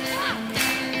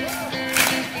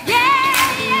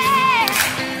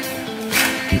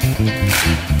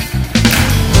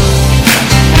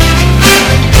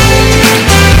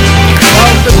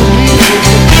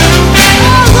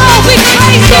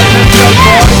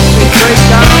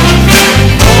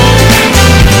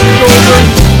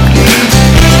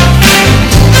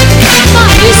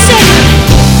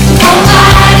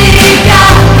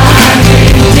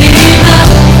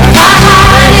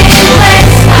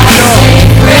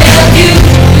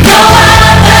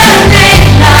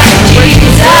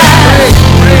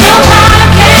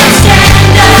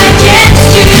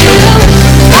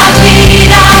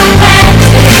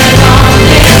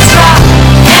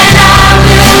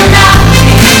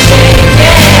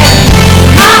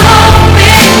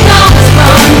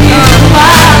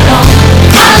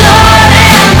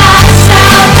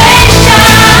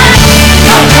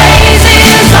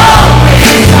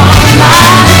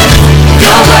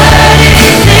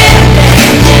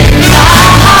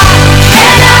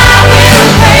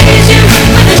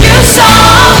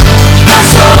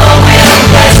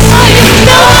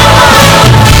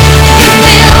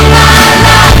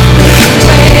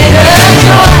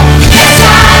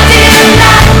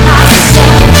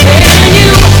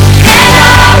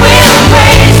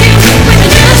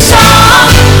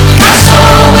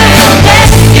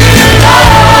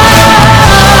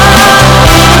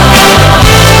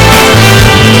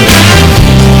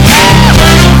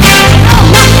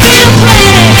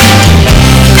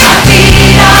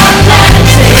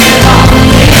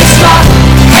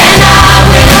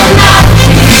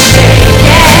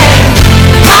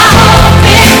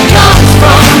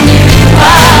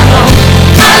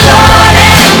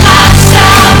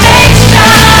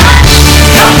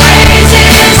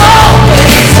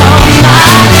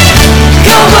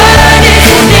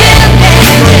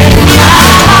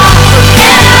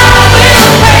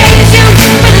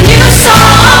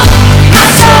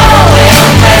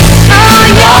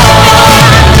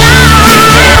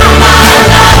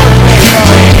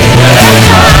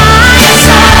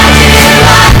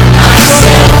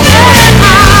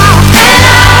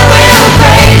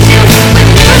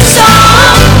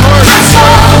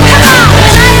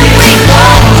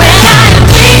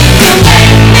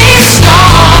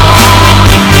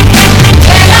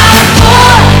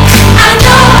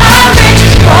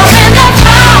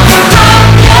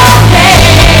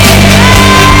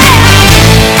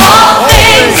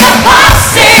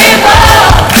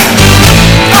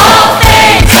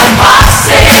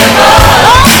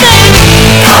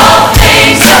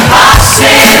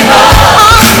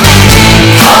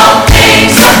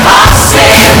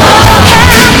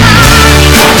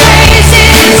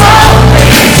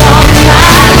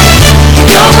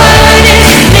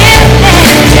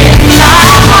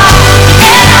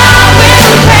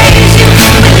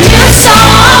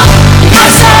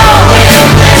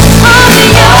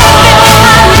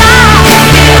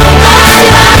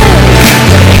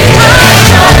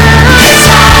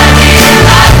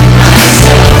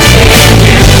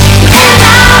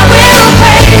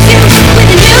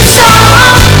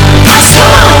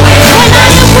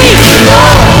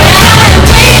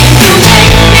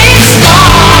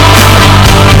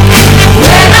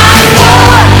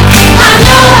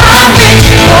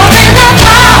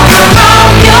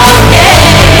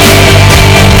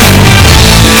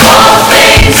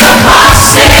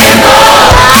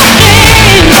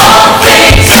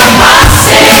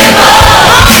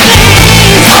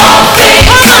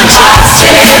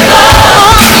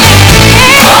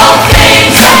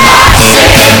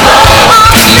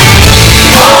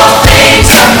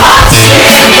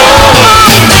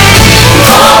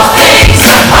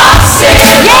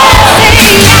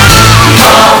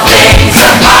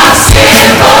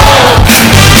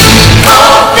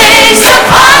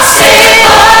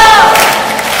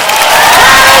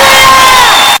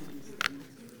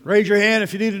 Raise your hand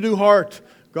if you need a new heart.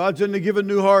 God's into giving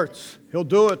new hearts. He'll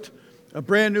do it. A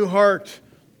brand new heart.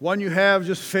 One you have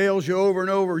just fails you over and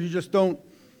over. You just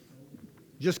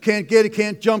can't get it,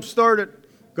 can't jump start it.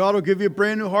 God will give you a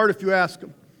brand new heart if you ask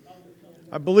Him.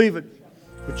 I believe it.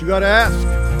 But you got to ask.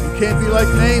 You can't be like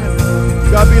Naaman.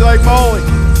 You got to be like Molly.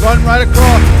 Run right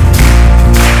across.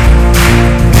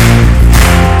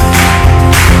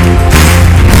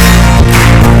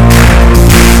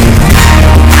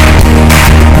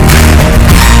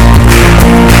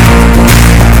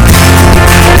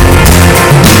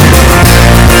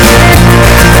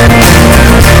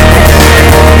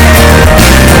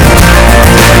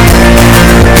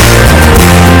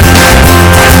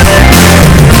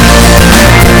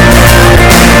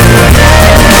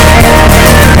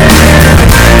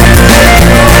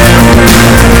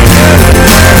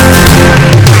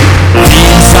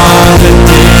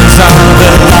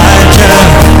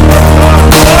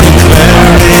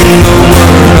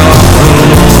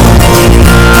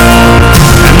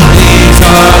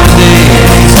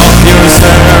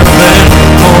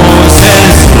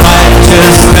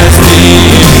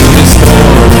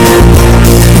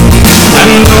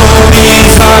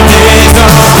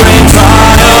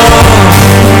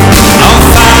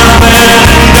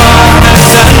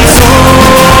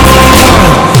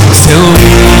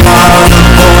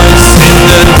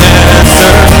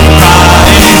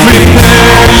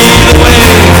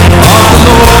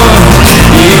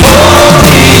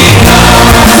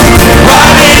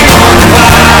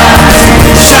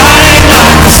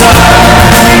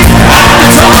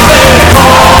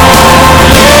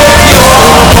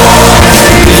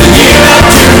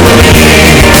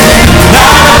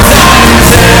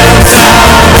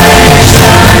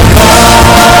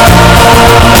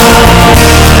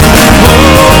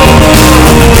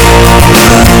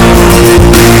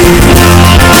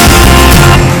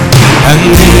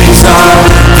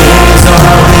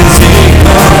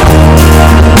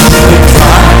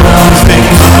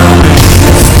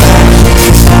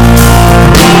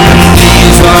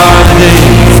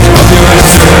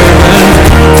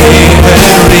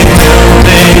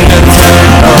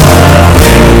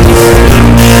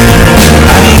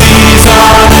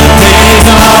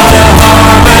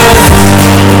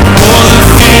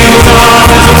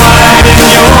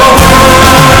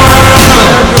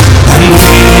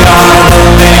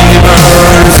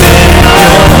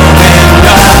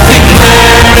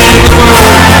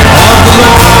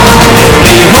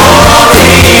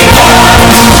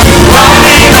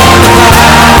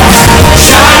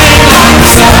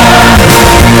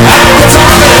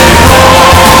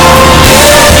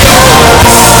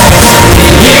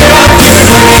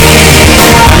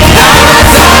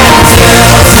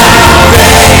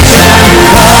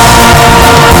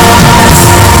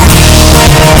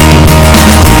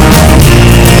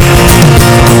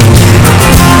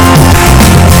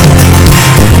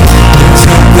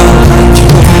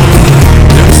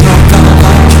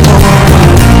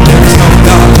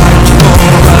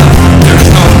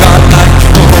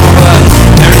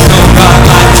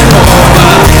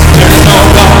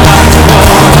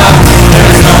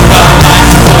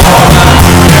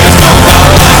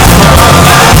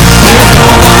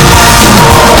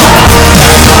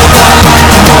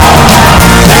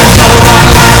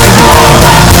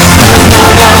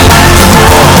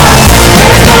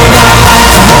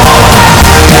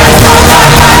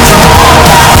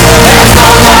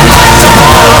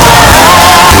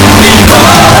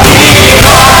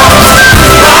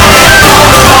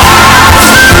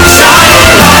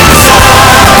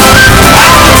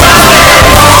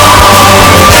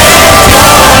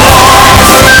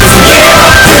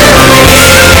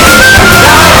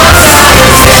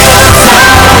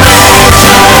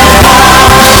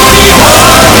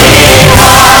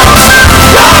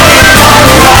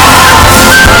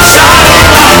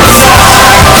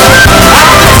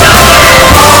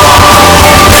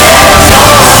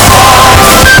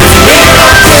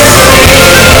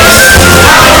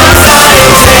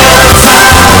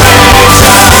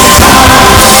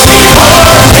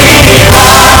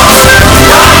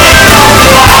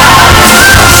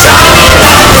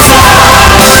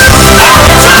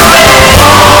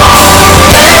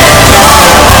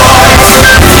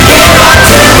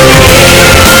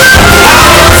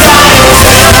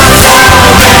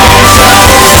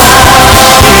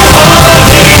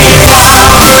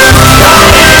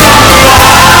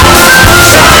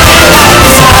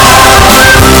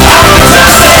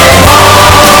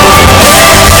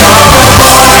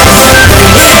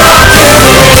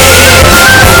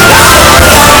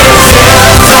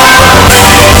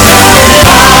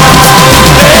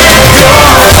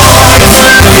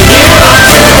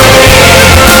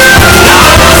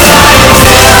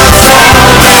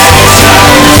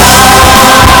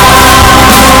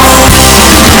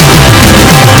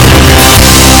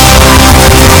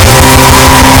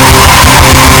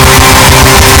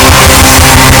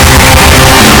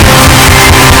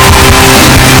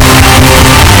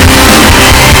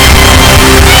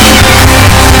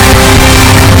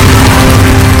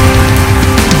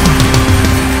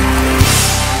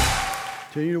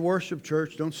 worship,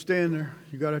 church. Don't stand there.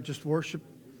 You got to just worship.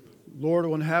 Lord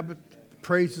will inhabit the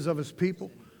praises of his people.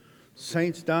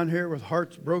 Saints down here with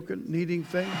hearts broken, needing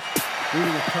things, needing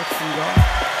a touch from God.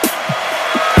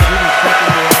 Needing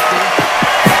something to happen.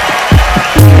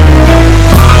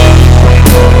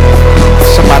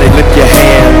 Somebody lift your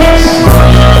hands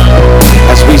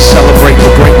as we celebrate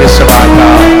the greatness of our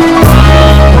God.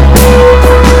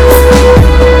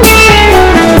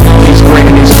 He's great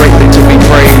and he's greatly to be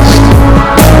praised.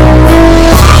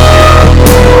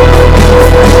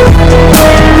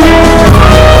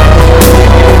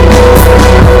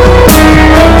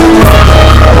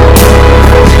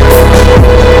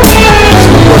 There's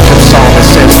a worship song that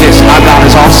says,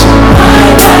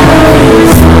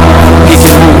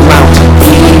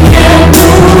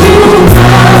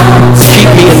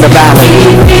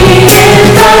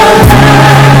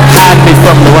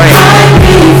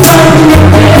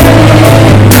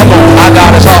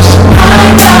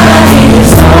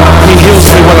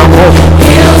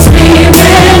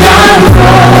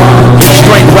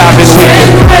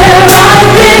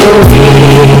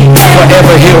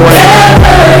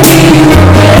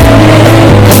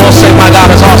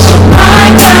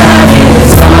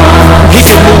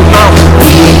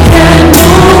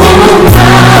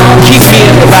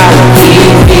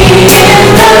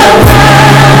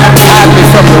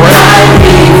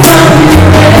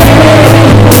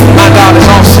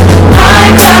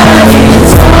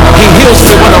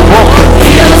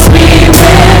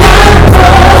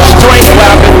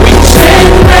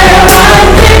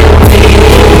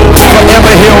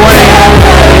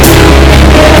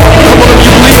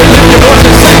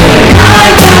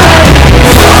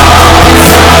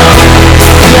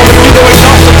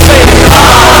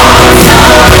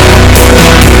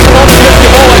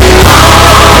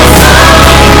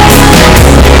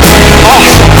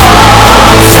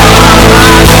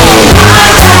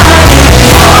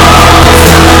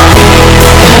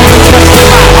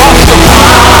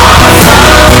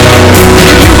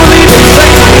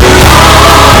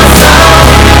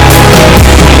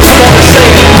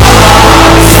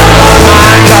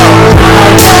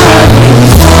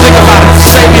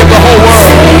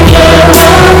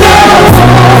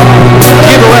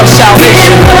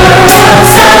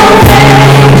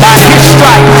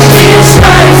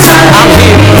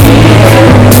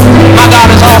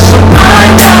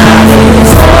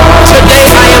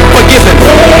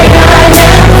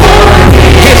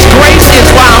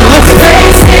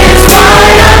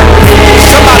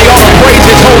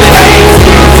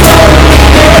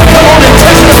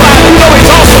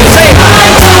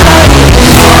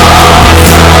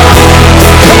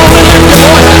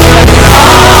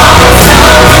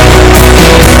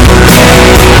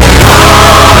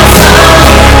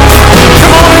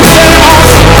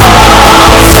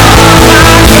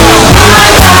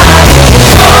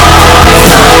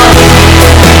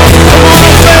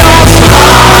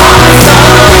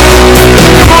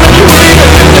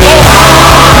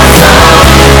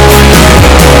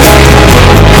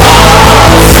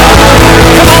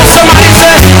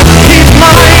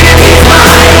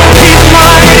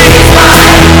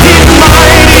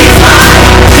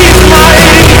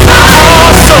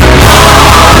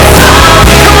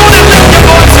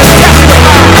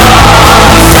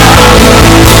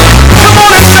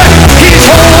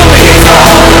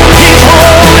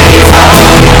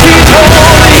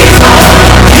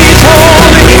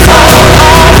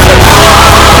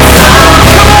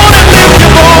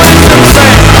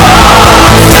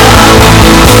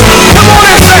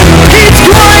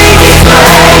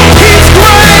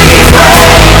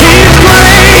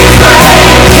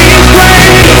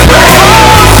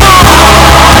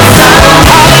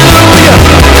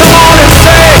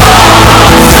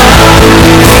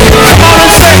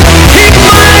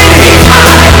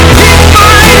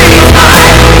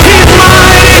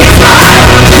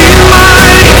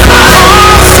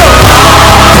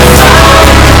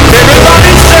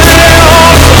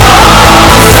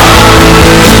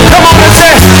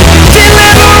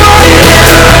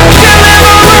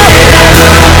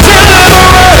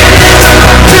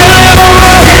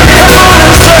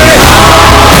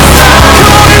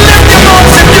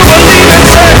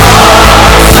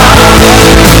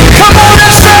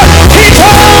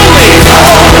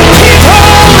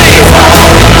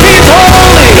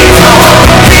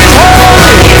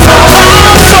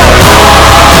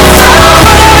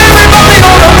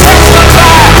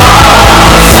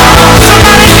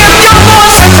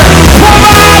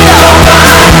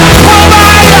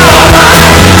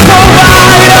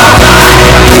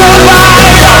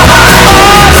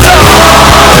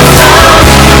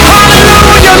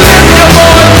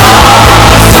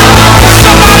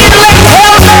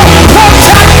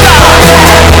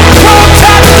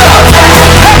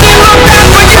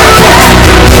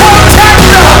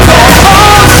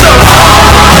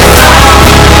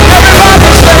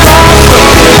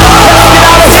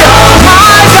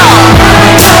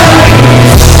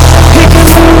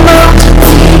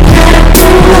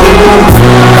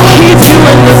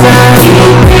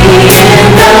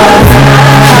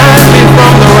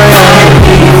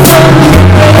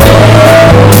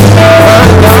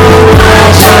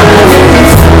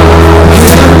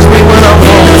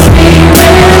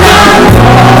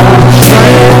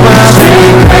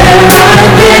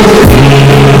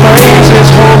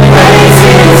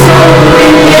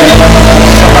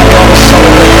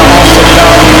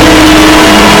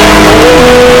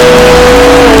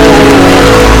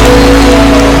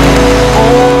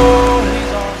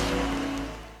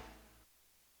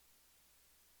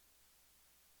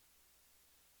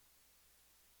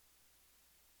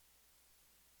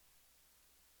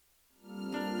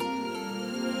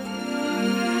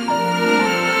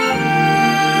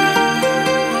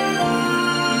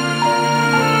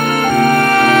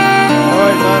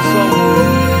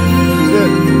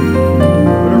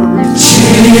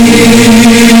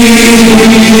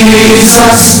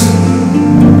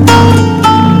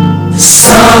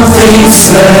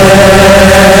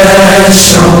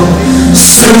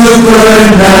 supernatural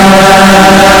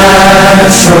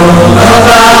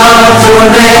about your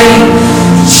name,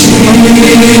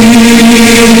 Jesus.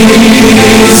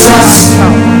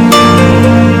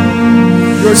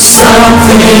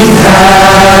 Something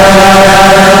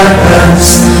happens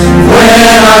when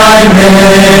I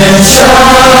mention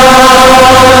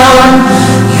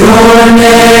your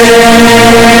name.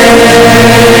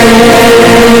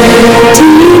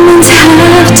 Demons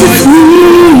have to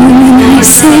flee when I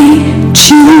say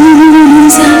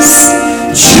Jesus.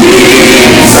 Jesus.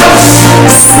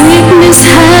 Sickness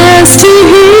has to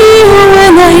heal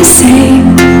when I say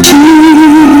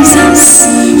Jesus.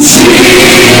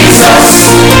 Jesus.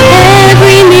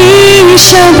 Every knee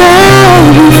shall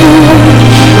bow before,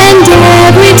 and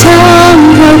every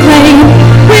tongue proclaim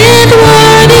with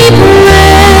worthy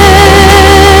praise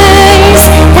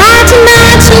that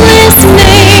matchless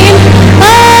name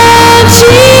of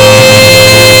Jesus.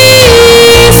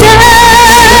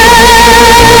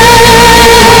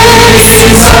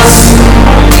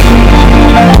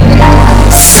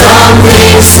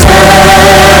 Something special,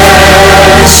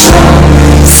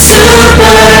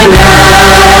 supernatural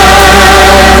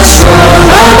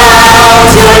about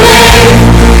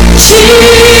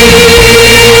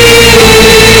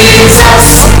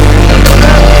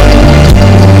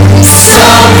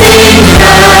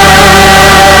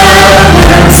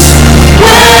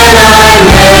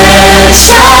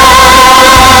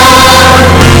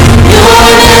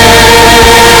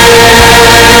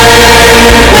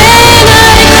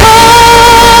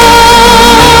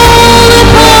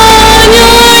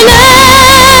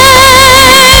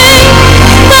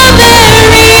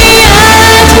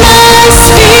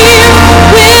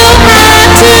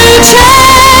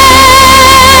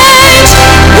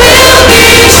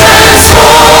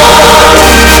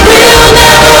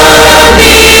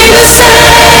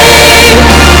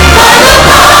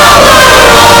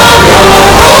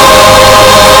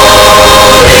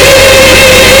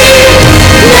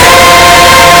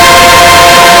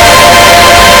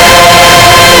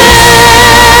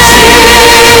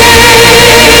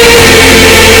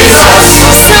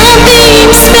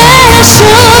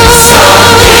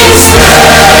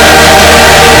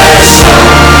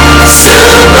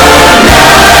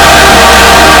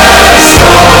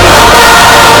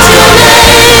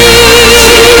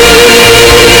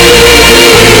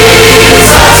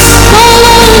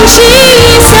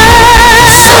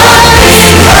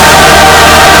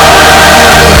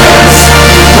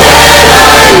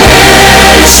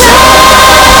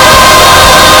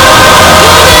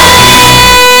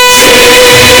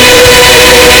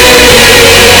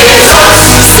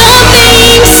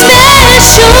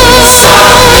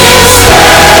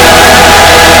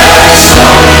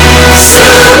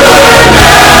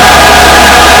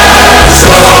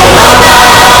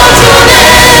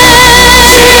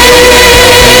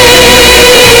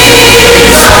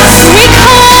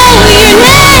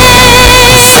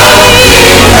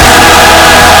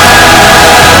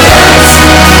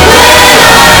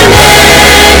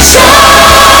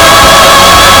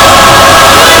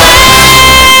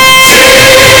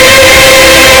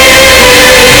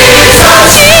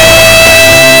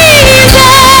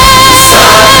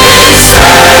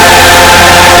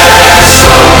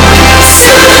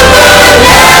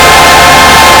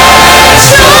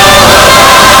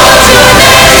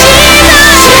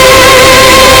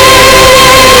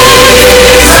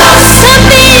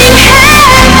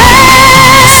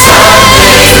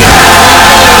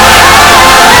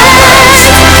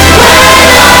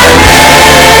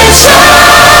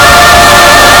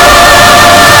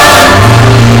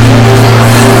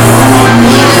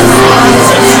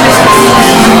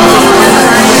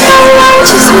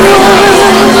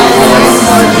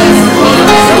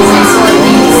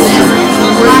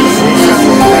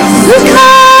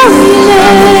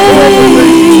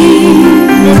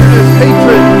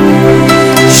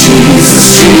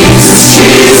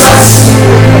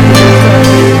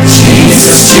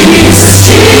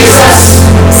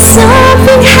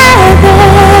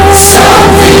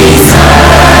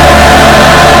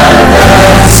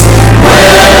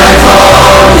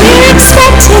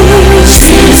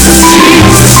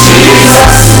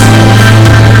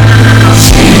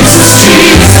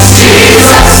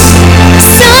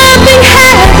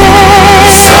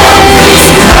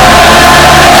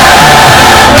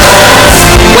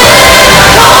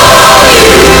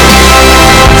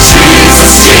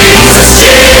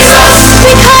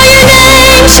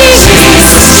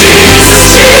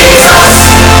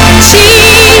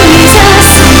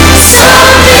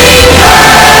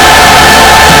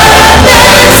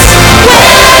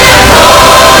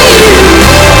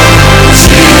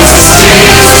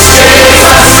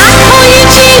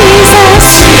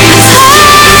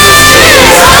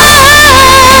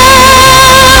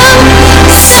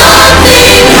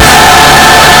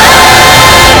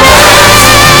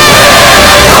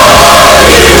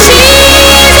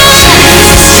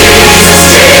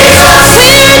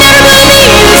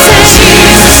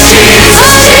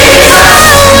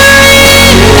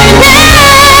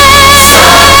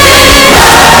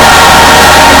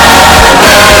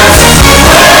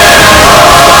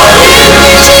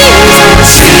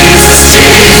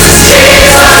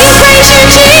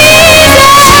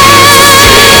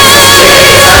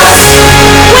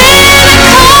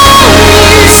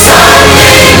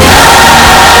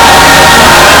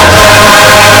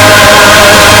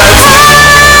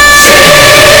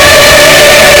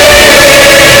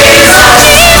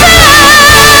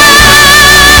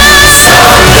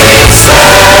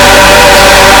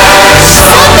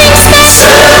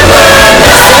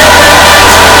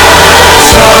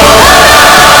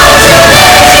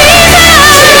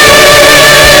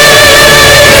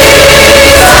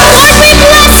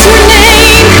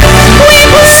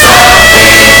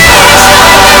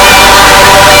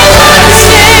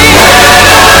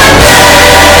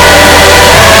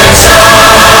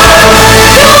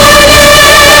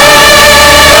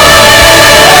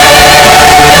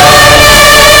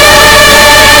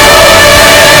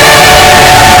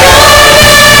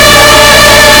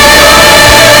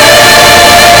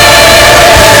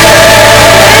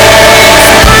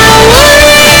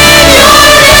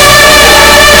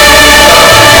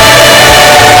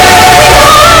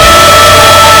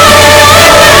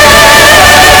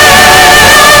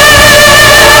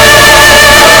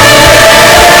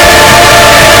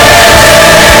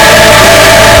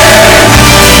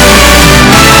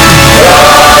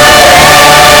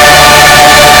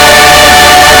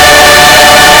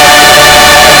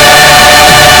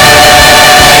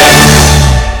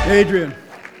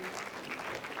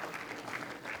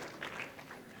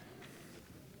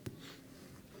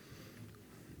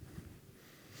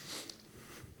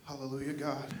Hallelujah,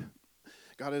 God.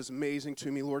 God is amazing to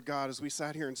me, Lord God. As we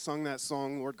sat here and sung that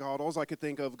song, Lord God, all I could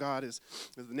think of, God, is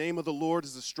the name of the Lord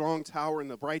is a strong tower, and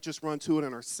the righteous run to it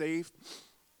and are safe.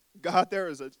 God, there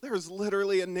is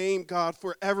literally a name, God,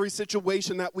 for every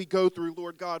situation that we go through,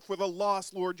 Lord God. For the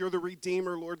lost, Lord, you're the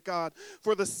Redeemer, Lord God.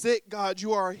 For the sick, God,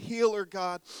 you are a healer,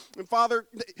 God. And Father,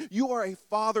 you are a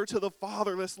father to the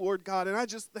fatherless, Lord God. And I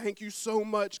just thank you so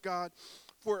much, God,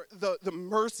 for the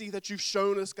mercy that you've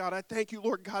shown us, God. I thank you,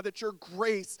 Lord God, that your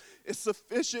grace is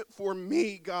sufficient for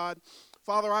me, God.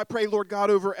 Father, I pray, Lord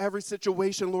God, over every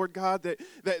situation, Lord God,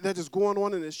 that is going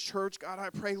on in this church. God,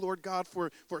 I pray, Lord God, for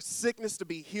sickness to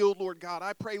be healed, Lord God.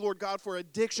 I pray, Lord God, for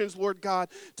addictions, Lord God,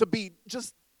 to be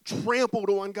just trampled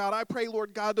on, God. I pray,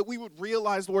 Lord God, that we would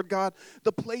realize, Lord God,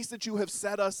 the place that you have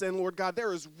set us in, Lord God,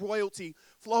 there is royalty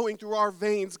flowing through our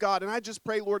veins, God. And I just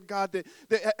pray, Lord God,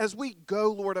 that as we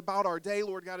go, Lord, about our day,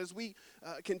 Lord God, as we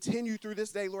continue through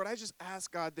this day, Lord, I just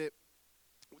ask, God, that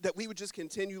we would just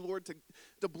continue, Lord,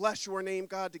 to bless your name,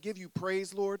 God, to give you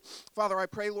praise, Lord. Father, I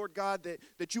pray, Lord God,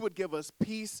 that you would give us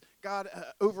peace, God,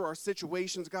 over our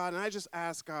situations, God. And I just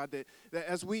ask, God, that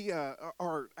as we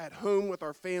are at home with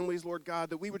our families, Lord God,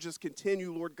 that we would just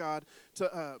continue, Lord God,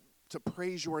 to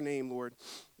praise your name, Lord.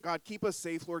 God, keep us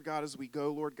safe, Lord God, as we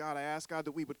go, Lord God. I ask, God,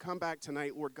 that we would come back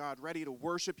tonight, Lord God, ready to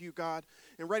worship you, God,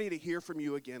 and ready to hear from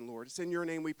you again, Lord. It's in your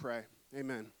name we pray.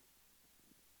 Amen.